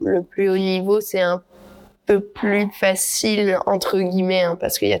dans le plus haut niveau, c'est un peu plus facile entre guillemets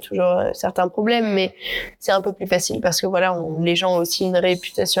parce qu'il y a toujours certains problèmes, mais c'est un peu plus facile parce que voilà, les gens ont aussi une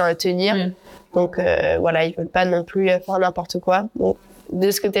réputation à tenir. Donc voilà, ils veulent pas non plus faire n'importe quoi. Donc de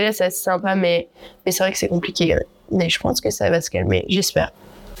ce côté-là, c'est assez sympa, mais c'est vrai que c'est compliqué. Mais je pense que ça va se calmer, j'espère.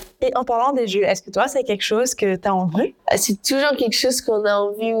 Et en parlant des jeux, est-ce que toi, c'est quelque chose que tu as envie? C'est toujours quelque chose qu'on a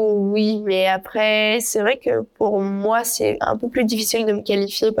envie, oui. Mais après, c'est vrai que pour moi, c'est un peu plus difficile de me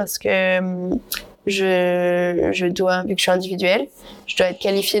qualifier parce que je dois, vu que je suis individuelle, je dois être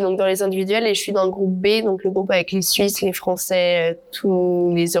qualifiée donc dans les individuels et je suis dans le groupe B, donc le groupe avec les Suisses, les Français,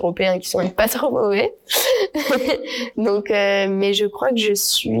 tous les Européens qui sont pas trop mauvais. Donc, mais je crois que je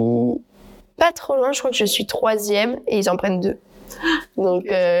suis pas trop loin, je crois que je suis 3e et ils en prennent 2. Donc,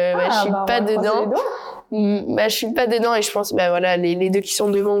 je suis pas dedans. Je suis pas dedans et je pense, voilà, les 2 qui sont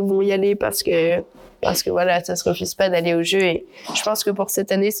devant vont y aller parce que voilà, ça se refuse pas d'aller au jeu et je pense que pour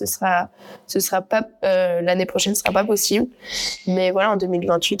cette année, ce sera pas, l'année prochaine, ce sera pas possible. Mais voilà, en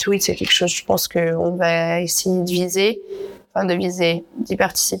 2028, oui, c'est quelque chose, je pense qu'on va essayer d'y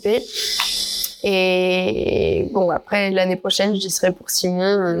participer. Et bon, après, l'année prochaine, j'y serai pour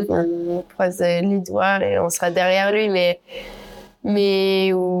Simon. On croise les doigts et on sera derrière lui.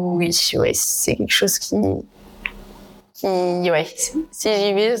 Mais oui, c'est quelque chose qui si j'y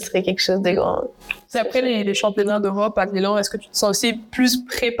vais, ce serait quelque chose de grand. Et après les championnats d'Europe à Milan, est-ce que tu te sens aussi plus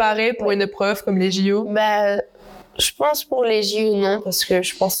préparée pour une épreuve comme les JO? Je pense pour les JO, non, parce que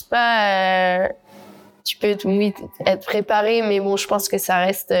je pense pas... tu peux être préparé, mais bon, je pense que ça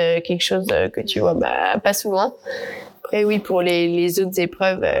reste quelque chose que tu vois pas souvent. Après, oui, pour les autres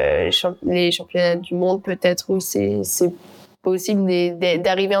épreuves, les championnats du monde, peut-être, oui, c'est possible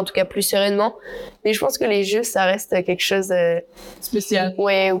d'arriver en tout cas plus sereinement. Mais je pense que les jeux, ça reste quelque chose spécial.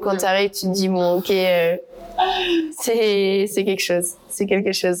 Ouais, où quand tu arrives, tu te dis, bon, ok, c'est quelque chose. C'est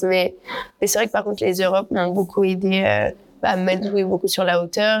quelque chose. Mais c'est vrai que par contre, les Europes m'ont beaucoup aidé à mettre beaucoup sur la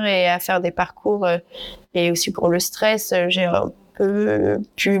hauteur et à faire des parcours. Et aussi pour le stress, j'ai un peu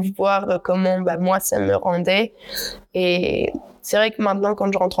pu voir comment moi, ça me rendait. Et c'est vrai que maintenant,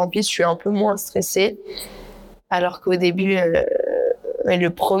 quand je rentre en piste, je suis un peu moins stressée. Alors qu'au début, le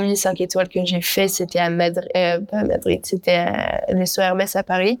premier 5 étoiles que j'ai fait, c'était à Madrid, c'était à l'Esso Hermès à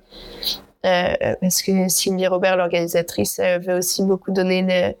Paris. Parce que Sylvie Robert, l'organisatrice, veut aussi beaucoup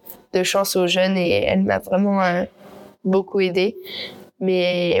donner de chance aux jeunes et elle m'a vraiment beaucoup aidée.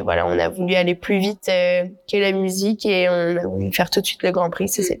 Mais voilà, on a voulu aller plus vite que la musique et on a voulu faire tout de suite le Grand Prix.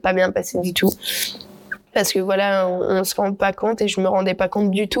 Ça s'est pas bien passé du tout. Parce que voilà, on se rend pas compte et je me rendais pas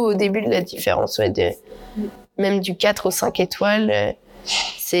compte du tout au début de la différence, même du 4 au 5 étoiles.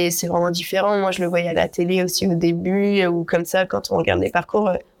 C'est vraiment différent. Moi, je le voyais à la télé aussi au début ou comme ça, quand on regarde les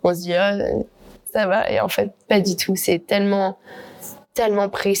parcours, on se dit ça va. Et en fait, pas du tout. C'est tellement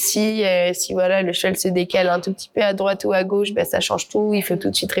précis. Si voilà, le cheval se décale un tout petit peu à droite ou à gauche, ça change tout. Il faut tout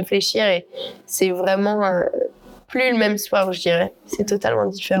de suite réfléchir et c'est vraiment plus le même sport, je dirais. C'est totalement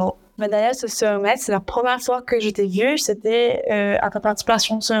différent. Mais d'ailleurs, ce sommet, c'est la première fois que je t'ai vue, c'était à ta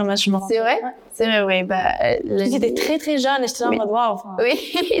participation sur un match. C'est vrai? C'est vrai, oui. J'étais très très jeune et j'étais en mode wow. Enfin...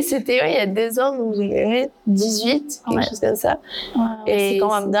 Oui, c'était il y a 2 ans, donc j'avais 18, quelque chose comme ça. Ouais, et c'est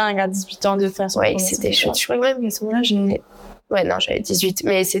quand même dingue à 18 ans de faire son ouais, c'était chouette. Je crois que même à ce moment-là, j'avais 18,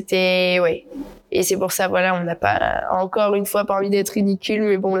 mais c'était, ouais. Et c'est pour ça, voilà, on n'a pas, encore une fois, pas envie d'être ridicule,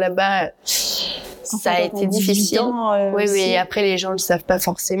 mais bon, là-bas, ça a été difficile. Oui, mais après, les gens le savent pas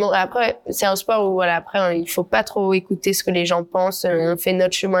forcément. Après, c'est un sport où, voilà, après, il faut pas trop écouter ce que les gens pensent. On fait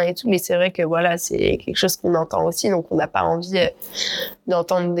notre chemin et tout, mais c'est vrai que, voilà, c'est quelque chose qu'on entend aussi, donc on n'a pas envie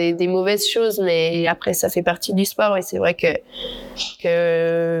d'entendre des mauvaises choses, mais après, ça fait partie du sport, et c'est vrai que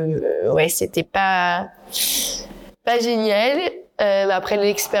ouais, c'était pas génial. Après,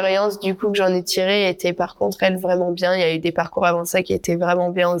 l'expérience, du coup, que j'en ai tirée était, par contre, elle, vraiment bien. Il y a eu des parcours avant ça qui étaient vraiment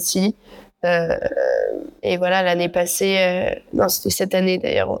bien aussi. Et voilà, l'année passée, non, c'était cette année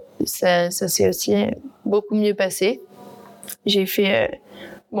d'ailleurs, ça s'est aussi beaucoup mieux passé. J'ai fait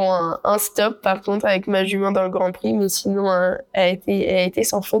un stop par contre avec ma jument dans le Grand Prix, mais sinon elle a été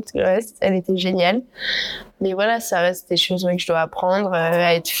sans faute, le reste, elle était géniale. Mais voilà, ça reste des choses que je dois apprendre,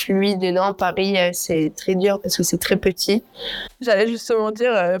 à être fluide. Non, Paris, c'est très dur parce que c'est très petit. J'allais justement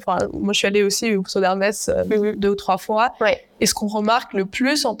dire, moi je suis allée aussi au Saut d'Hermès 2 ou 3 fois. Ouais. Et ce qu'on remarque le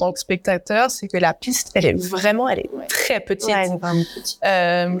plus en tant que spectateur, c'est que la piste, elle est très petite. Ouais, elle est vraiment petite.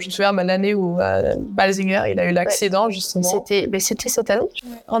 Je me souviens de l'année où Balzinger, il a eu l'accident, justement. C'était cette année?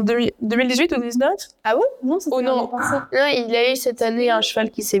 En 2018 ou 2019? Ah bon? Non, non, il a eu cette année un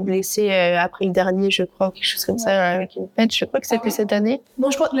cheval qui s'est blessé après le dernier, je crois, quelque chose comme ça, avec une pète. Je crois que c'était cette année.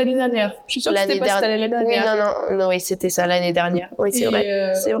 Non, je crois que l'année dernière. Je suis sûre que c'était pas cette année dernière. Oui, non, oui, c'était ça l'année dernière. Oui, c'est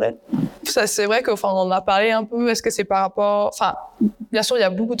vrai. C'est vrai. Ça, c'est vrai qu'on en a parlé un peu. Est-ce que c'est par rapport... Enfin, bien sûr, il y a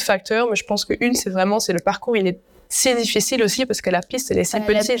beaucoup de facteurs, mais je pense c'est le parcours, il est si difficile aussi parce que la piste, elle est si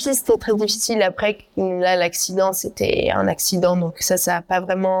petite. La piste, c'était très difficile. Après, là, l'accident, c'était un accident, donc ça n'a pas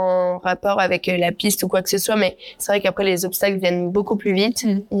vraiment rapport avec la piste ou quoi que ce soit, mais c'est vrai qu'après, les obstacles viennent beaucoup plus vite.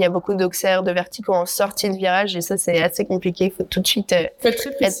 Il y a beaucoup d'auxerres, de verticaux en sortie de virage, et ça, c'est assez compliqué. Il faut tout de suite être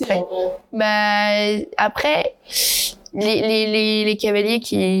prêt. Après... Les cavaliers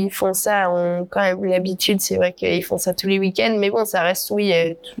qui font ça ont quand même l'habitude, c'est vrai qu'ils font ça tous les week-ends, mais bon, ça reste,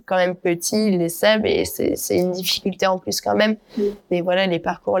 quand même petit, ils le savent, et c'est une difficulté en plus quand même. Mais voilà, les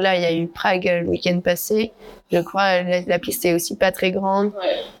parcours là, il y a eu Prague le week-end passé, je crois, la piste est aussi pas très grande,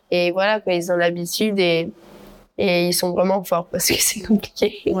 et voilà, ils ont l'habitude, et ils sont vraiment forts parce que c'est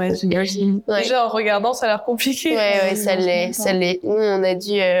compliqué. Ouais, j'imagine. Ouais. Déjà, en regardant, ça a l'air compliqué. Ouais, ça l'est. Nous, on a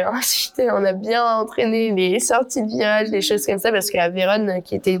dû, ensuite, on a bien entraîné les sorties de virage, des choses comme ça, parce qu'à Vérone,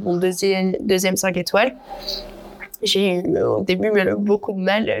 qui était mon deuxième 5 étoiles, j'ai eu au début beaucoup de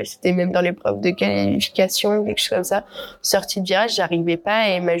mal, c'était même dans l'épreuve de qualification, quelque chose comme ça. Sortie de virage, j'arrivais pas,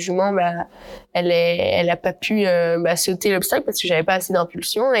 et ma jument, elle a pas pu sauter l'obstacle parce que j'avais pas assez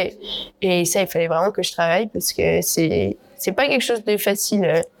d'impulsion, et ça, il fallait vraiment que je travaille parce que c'est pas quelque chose de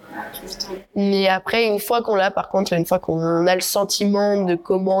facile. Mais après, une fois qu'on l'a, par contre, une fois qu'on a le sentiment de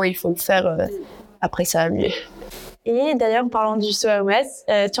comment il faut le faire, après ça va mieux. Et d'ailleurs, en parlant du SOMS,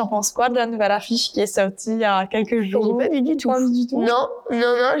 tu en penses quoi de la nouvelle affiche qui est sortie il y a quelques jours? J'ai pas vu du tout. Non,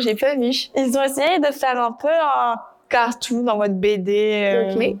 j'ai pas vu. Ils ont essayé de faire un peu un cartoon en mode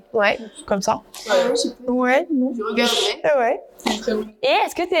BD. Ouais. Comme ça. Ouais, non. Je regarderai. Ouais. Et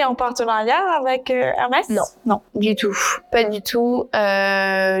est-ce que tu es en partenariat avec Hermès? Non, du tout. Pas du tout.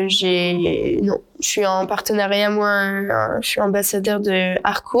 Non, je suis en partenariat, moi, je suis ambassadeur de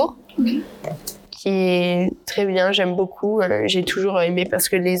parcours. Qui est très bien, j'aime beaucoup. J'ai toujours aimé parce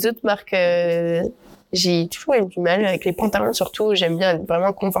que les autres marques, j'ai toujours eu du mal avec les pantalons, surtout. J'aime bien être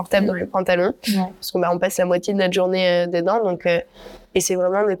vraiment confortable dans les pantalons parce qu'on passe la moitié de notre journée dedans. Donc, et c'est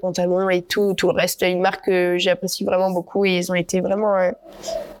vraiment les pantalons et tout le reste. Une marque que j'apprécie vraiment beaucoup et ils ont été vraiment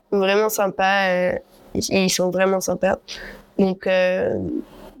sympas. Ils sont vraiment sympas. Donc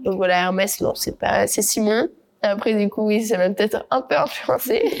voilà, Hermès, non, c'est Simon. Après, du coup, oui, ça m'a peut-être un peu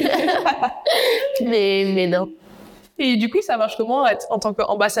influencé. mais non. Et du coup, ça marche comment être en tant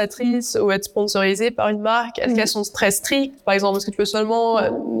qu'ambassadrice ou être sponsorisée par une marque? Est-ce qu'elles sont très strictes? Par exemple, est-ce que tu peux seulement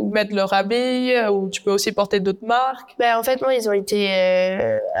mettre leur habit ou tu peux aussi porter d'autres marques? En fait, moi, ils ont été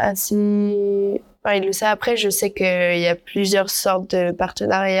assez... Enfin, ils le savent. Après, je sais qu'il y a plusieurs sortes de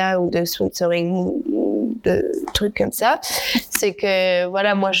partenariats ou de sponsoring de trucs comme ça. C'est que,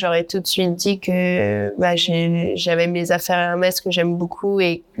 voilà, moi, j'aurais tout de suite dit que j'avais mes affaires Hermès que j'aime beaucoup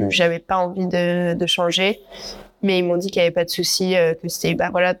et que j'avais pas envie de changer. Mais ils m'ont dit qu'il y avait pas de souci, que c'était,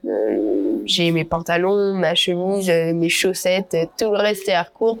 j'ai mes pantalons, ma chemise, mes chaussettes, tout le reste est à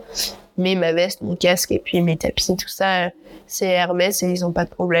recours. Mais ma veste, mon casque et puis mes tapis, tout ça, c'est Hermès et ils ont pas de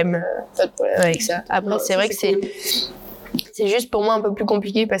problème avec ça. Après, c'est vrai que c'est juste pour moi un peu plus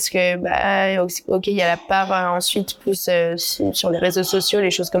compliqué parce que, ok, il y a la part ensuite plus sur les réseaux sociaux,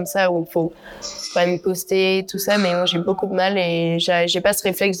 les choses comme ça où il faut quand même poster, tout ça, mais moi j'ai beaucoup de mal et j'ai pas ce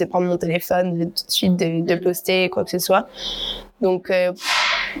réflexe de prendre mon téléphone tout de suite, de poster quoi que ce soit. Donc,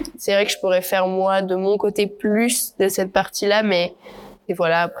 c'est vrai que je pourrais faire moi de mon côté plus de cette partie-là, mais et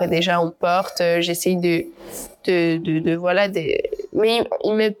voilà, après déjà on porte, j'essaye de voilà, mais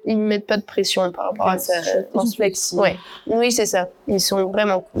ils mettent pas de pression par rapport à ça. Ils sont flexibles. Ouais. Oui, c'est ça. Ils sont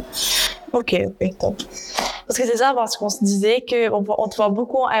vraiment cool. Ok, top. Parce que c'est ça, parce qu'on se disait qu'on te voit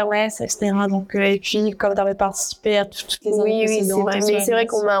beaucoup en Hermès, etc. Donc, et puis, comme tu avais participé à toutes les années précédentes. Oui, c'est vrai. Mais c'est vrai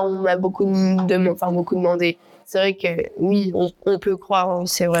qu'on m'a beaucoup demandé. C'est vrai que oui, on peut croire,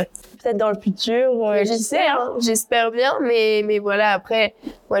 c'est vrai. Peut-être dans le futur, j'espère bien, mais voilà, après,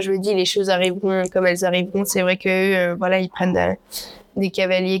 moi je me dis les choses arriveront comme elles arriveront. C'est vrai que voilà, ils prennent des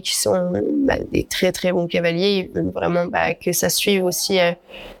cavaliers qui sont des très très bons cavaliers. Ils veulent vraiment que ça suive aussi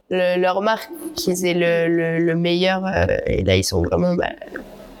leur marque, qu'ils aient le meilleur. Et là, ils sont vraiment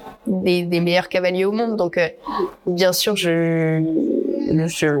des meilleurs cavaliers au monde. Donc, bien sûr, je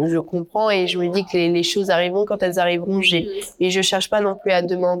comprends et je me dis que les choses arriveront quand elles arriveront. Et je cherche pas non plus à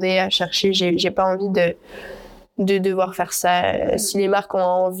demander, à chercher. J'ai pas envie de devoir faire ça. Si les marques ont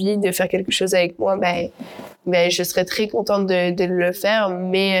envie de faire quelque chose avec moi, je serais très contente de le faire,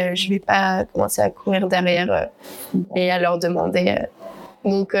 mais je vais pas commencer à courir derrière et à leur demander.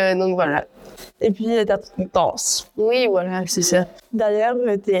 Donc voilà. Et puis, t'as toute une danse. Oui, voilà, c'est ça. D'ailleurs,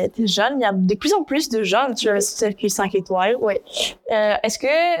 t'es jeune, il y a de plus en plus de jeunes sur le circuit 5 étoiles. Oui. Est-ce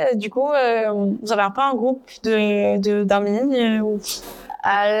que, du coup, vous avez un peu un groupe d'amis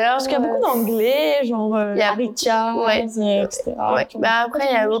Alors, parce qu'il y a beaucoup d'anglais, genre Aritia, etc. Ouais. Après,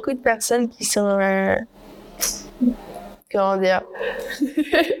 il y a beaucoup de personnes qui sont... comment dire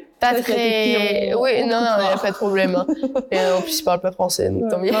pas très... Oui, non, il n'y a pas de problème. Hein. Et en plus, ils ne parlent pas français, donc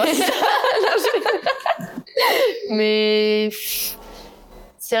tant mieux. Mais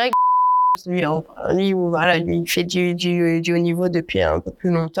c'est vrai que lui, il fait du haut niveau depuis un peu plus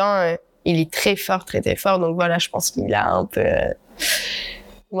longtemps. Il est très fort, très très fort. Donc voilà, je pense qu'il a un peu...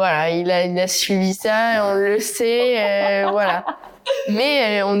 voilà, il a suivi ça, on le sait, voilà.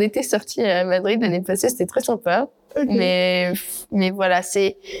 Mais on était sortis à Madrid l'année passée, c'était très sympa. Okay. Mais voilà,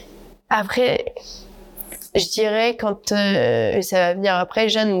 c'est... Après, je dirais quand ça va venir après,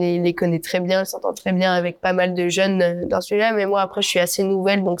 Jeanne les connaît très bien, elle s'entend très bien avec pas mal de jeunes dans celui-là, mais moi après je suis assez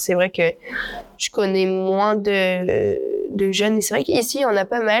nouvelle, donc c'est vrai que je connais moins de jeunes. Et c'est vrai qu'ici il y en a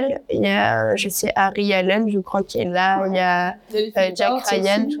pas mal. Il y a, je sais, Harry Allen, je crois qu'il est là. Il y a Jack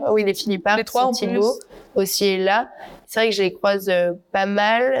Ryan, oui, les Philippins, les trois en plus aussi est là. C'est vrai que je les croise pas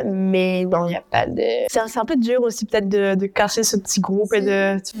mal, mais bon, il n'y a pas de... C'est un peu dur aussi, peut-être, de casser ce petit groupe et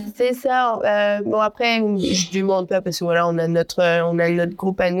de... C'est ça. Bon, après, je demande pas parce que voilà, on a notre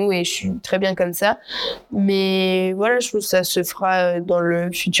groupe à nous et je suis très bien comme ça. Mais voilà, je trouve que ça se fera dans le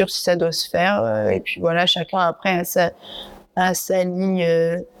futur si ça doit se faire. Et puis voilà, chacun après a sa ligne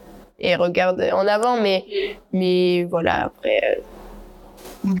et regarde en avant. Mais voilà, après...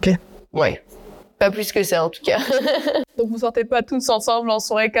 Ok. Ouais. Pas plus que ça, en tout cas. Donc, vous sortez pas tous ensemble en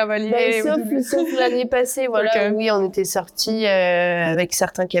soirée cavalier? Sauf l'année passée, voilà. Okay. Oui, on était sortis avec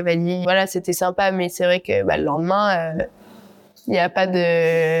certains cavaliers. Voilà, c'était sympa, mais c'est vrai que le lendemain, il y a pas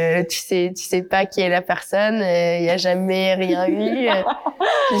de... Tu sais pas qui est la personne, il y a jamais rien eu.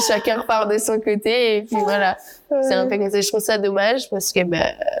 Puis chacun repart de son côté, et puis voilà. C'est un peu comme ça. Je trouve ça dommage, parce que...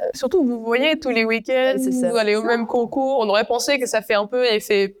 Surtout, vous voyez tous les week-ends, vous allez au même concours. On aurait pensé que ça fait un peu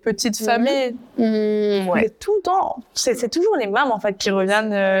effet petite famille. Ouais. Mais tout le temps, c'est toujours les mêmes, en fait, qui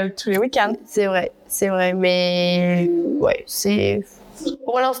reviennent tous les week-ends. C'est vrai. Mais ouais, c'est...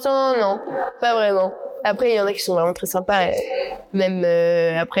 Pour l'instant, non, pas vraiment. Après, il y en a qui sont vraiment très sympas. Même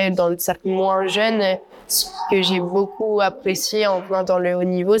après, dans le cercle moins jeune, ce que j'ai beaucoup apprécié en venant dans le haut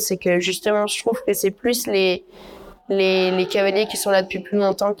niveau, c'est que justement, je trouve que c'est plus les cavaliers qui sont là depuis plus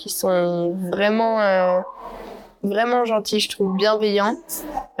longtemps, qui sont vraiment gentils, je trouve, bienveillants.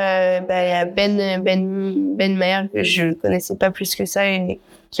 Il y a Ben Mayer, que je connaissais pas plus que ça, et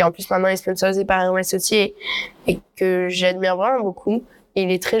qui en plus maintenant est sponsorisé par un associé et que j'admire vraiment beaucoup. Et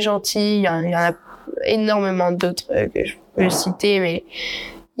il est très gentil. Il y en a énormément d'autres que je peux citer, mais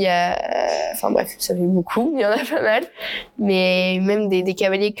il y a... Enfin bref, ça fait beaucoup, il y en a pas mal. Mais même des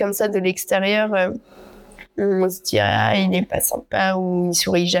cavaliers comme ça de l'extérieur, on se dit ah il est pas sympa ou il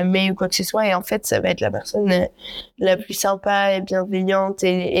sourit jamais ou quoi que ce soit, et en fait ça va être la personne la plus sympa et bienveillante,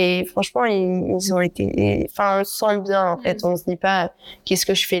 et franchement ils ont été, enfin on se sent bien en fait, on se dit pas qu'est-ce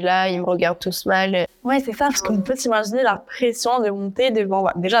que je fais là, ils me regardent tous mal. Ouais, c'est ça, parce qu'on peut s'imaginer la pression de monter devant,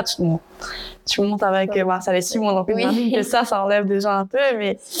 déjà tu montes avec Marcel et Simon, donc oui. Que ça enlève déjà un peu,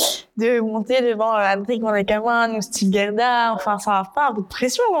 mais de monter devant Adric dans les Cameroun ou Steve Gerda, enfin ça va pas un peu de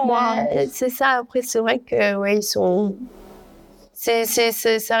pression au moins. C'est ça, après c'est vrai que ouais ils sont,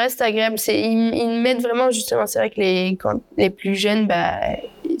 ça reste agréable, ils mettent vraiment justement, c'est vrai que quand les plus jeunes, bah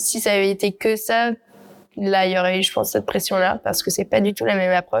si ça avait été que ça, là il y aurait, je pense, cette pression là, parce que c'est pas du tout la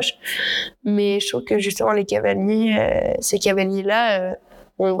même approche, mais je trouve que justement les cavaliers, ces cavaliers là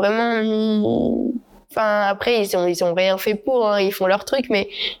ont vraiment, enfin après ils ont rien fait pour, hein, ils font leur truc, mais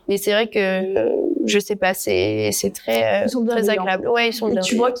c'est vrai que je sais pas, c'est très très agréable. Ouais, ils sont et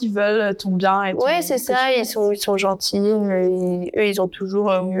tu vois qu'ils veulent ton bien et ouais, c'est ça, ils sont gentils, eux ils ont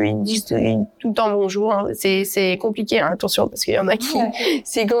toujours ils disent tout le temps bonjour, hein. C'est compliqué, hein, attention, parce qu'il y en a qui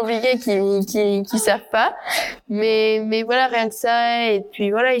c'est compliqué, qui savent pas, mais voilà, rien que ça, et puis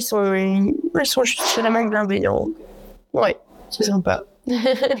voilà, ils sont juste la main bienveillants. Ouais, c'est sympa.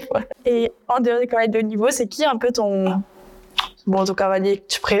 Voilà. Et en dehors des cavaliers de haut niveau, c'est qui un peu ton cavalier que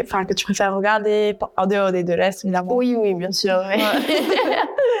tu préfères regarder, en dehors des deux l'Est, évidemment? Oui, bien sûr. Ouais.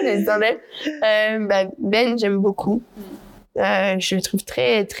 Les enlèves. Ben, j'aime beaucoup. Je le trouve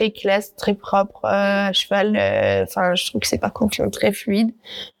très, très classe, très propre à cheval. Enfin, je trouve que c'est par contre très fluide.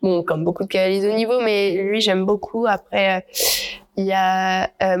 Bon, comme beaucoup de cavaliers de haut niveau, mais lui, j'aime beaucoup. Après, il y a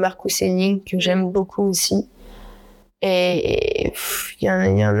Marcus Henning, que j'aime beaucoup aussi. Et il y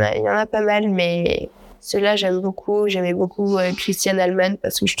en a pas mal, mais ceux-là j'aime beaucoup. J'aimais beaucoup Christian Allman,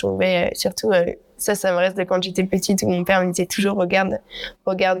 parce que je trouvais surtout ça me reste de quand j'étais petite, où mon père me disait toujours regarde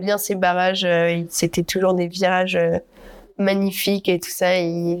bien ces barrages, c'était toujours des virages magnifiques et tout ça,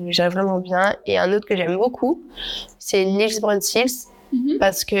 et j'aime vraiment bien. Et un autre que j'aime beaucoup, c'est Nils Brunsils.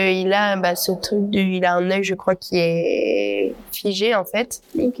 Parce que il a ce truc il a un œil, je crois, qui est figé en fait.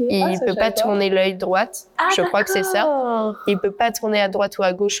 Okay. Il peut pas tourner l'œil droite. Je crois que c'est ça. Il peut pas tourner à droite ou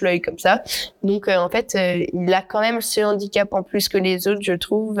à gauche l'œil comme ça. Donc en fait, il a quand même ce handicap en plus que les autres, je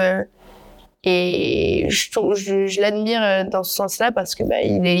trouve. Et je l'admire dans ce sens-là, parce que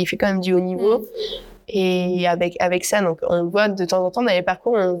il fait quand même du haut niveau. Et avec ça, donc on voit de temps en temps dans les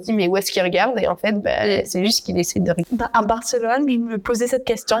parcours, on se dit mais où est-ce qu'il regarde, et en fait c'est juste qu'il essaie de regarder. À Barcelone, je me posais cette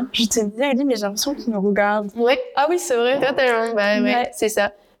question. Je te disais, mais j'ai l'impression qu'il me regarde. Ouais. Ah oui, c'est vrai. Totalement. Ouais, c'est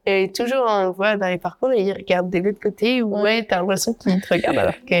ça. Et toujours on voit dans les parcours, il regarde de l'autre côté, où t'as l'impression qu'il te regarde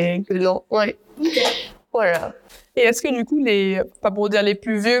alors que non. Ouais. Voilà. Et est-ce que du coup, pas pour dire les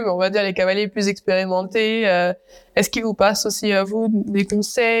plus vieux, mais on va dire les cavaliers plus expérimentés, est-ce qu'ils vous passent aussi à vous des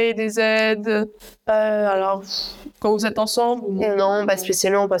conseils, des aides? Alors, quand vous êtes ensemble ou... Non, pas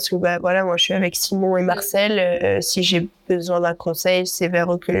spécialement, parce que voilà, moi je suis avec Simon et Marcel. Si j'ai besoin d'un conseil, c'est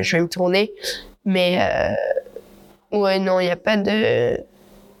vers eux que je vais me tourner. Mais ouais, non, il n'y a pas de...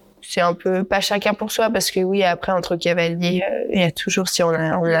 C'est un peu pas chacun pour soi, parce que oui, après entre cavaliers, il y a toujours, si on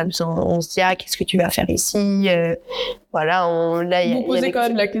a besoin, on se dit qu'est-ce que tu vas faire ici, voilà, là vous posez quand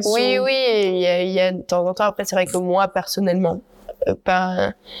même la question. Oui, il y a de temps en temps. Après c'est vrai que moi personnellement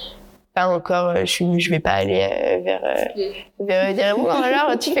pas encore, je vais pas aller vers dire bon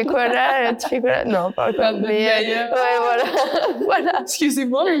alors tu fais quoi là, non, pas encore, mais voilà.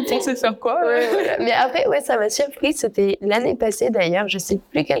 Excusez-moi, mais vous pensez faire quoi? Voilà. Mais après ça m'a surpris, c'était l'année passée d'ailleurs, je sais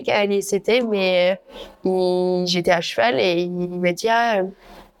plus quel cavalier c'était, mais j'étais à cheval et il m'a dit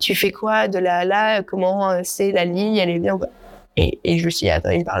tu fais quoi de là, comment c'est la ligne, elle est bien ou pas? Et je me suis dit, attends,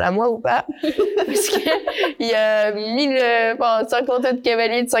 il parle à moi ou pas? Parce qu'il y a 50 autres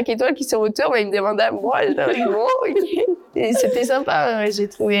cavaliers de 5 étoiles qui sont autour, mais il me demandait à moi. Je disais, bon, ok. Et c'était sympa, j'ai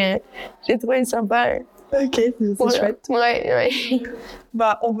trouvé sympa. Ok, c'est chouette. Ouais.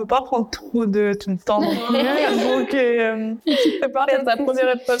 On peut pas prendre trop de ton temps. Donc, tu prépares ta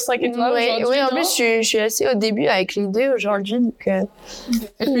première épreuve 5 étoiles aujourd'hui. Oui, en plus, je suis assez au début avec les deux aujourd'hui. Donc,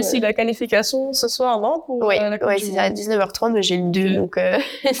 et puis, si la qualification ce soir, non? Oui, c'est ça, à 19h30, mais j'ai le 2, donc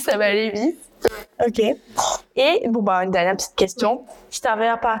ça va aller vite. Ok. Et une dernière petite question. Si tu avais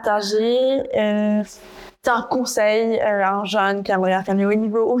à partager un conseil à un jeune qui aimerait faire au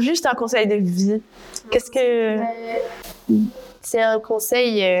niveau, ou juste un conseil de vie, qu'est-ce que... C'est un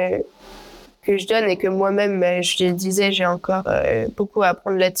conseil que je donne et que moi-même, je le disais, j'ai encore beaucoup à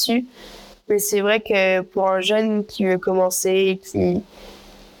apprendre là-dessus. Mais c'est vrai que pour un jeune qui veut commencer,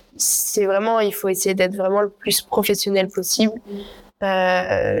 c'est vraiment, il faut essayer d'être vraiment le plus professionnel possible.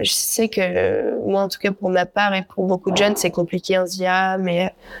 Je sais que moi, en tout cas pour ma part et pour beaucoup de jeunes, c'est compliqué. On se dit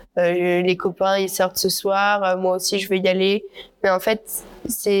mais les copains ils sortent ce soir, moi aussi je veux y aller. Mais en fait,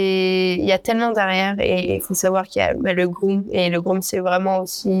 il y a tellement derrière et il faut savoir qu'il y a le groom et le groom c'est vraiment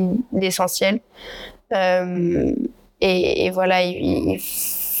aussi l'essentiel. Et voilà, il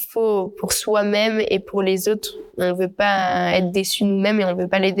faut pour soi-même et pour les autres, on veut pas être déçus nous-mêmes et on veut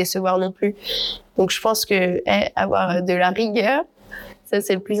pas les décevoir non plus. Donc je pense que avoir de la rigueur, ça,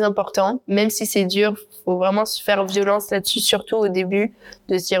 c'est le plus important. Même si c'est dur, faut vraiment se faire violence là-dessus, surtout au début,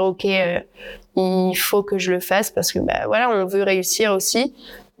 de se dire, OK, il faut que je le fasse parce que, voilà, on veut réussir aussi.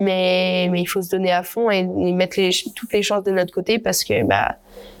 Mais il faut se donner à fond et mettre toutes les chances de notre côté parce que,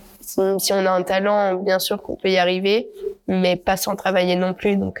 si on a un talent, bien sûr qu'on peut y arriver, mais pas sans travailler non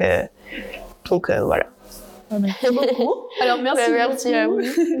plus. Donc voilà. Merci beaucoup. Alors, merci à vous.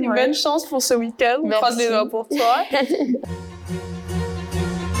 Une bonne chance pour ce week-end. On croise les doigts pour toi.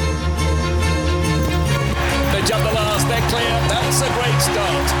 They jump the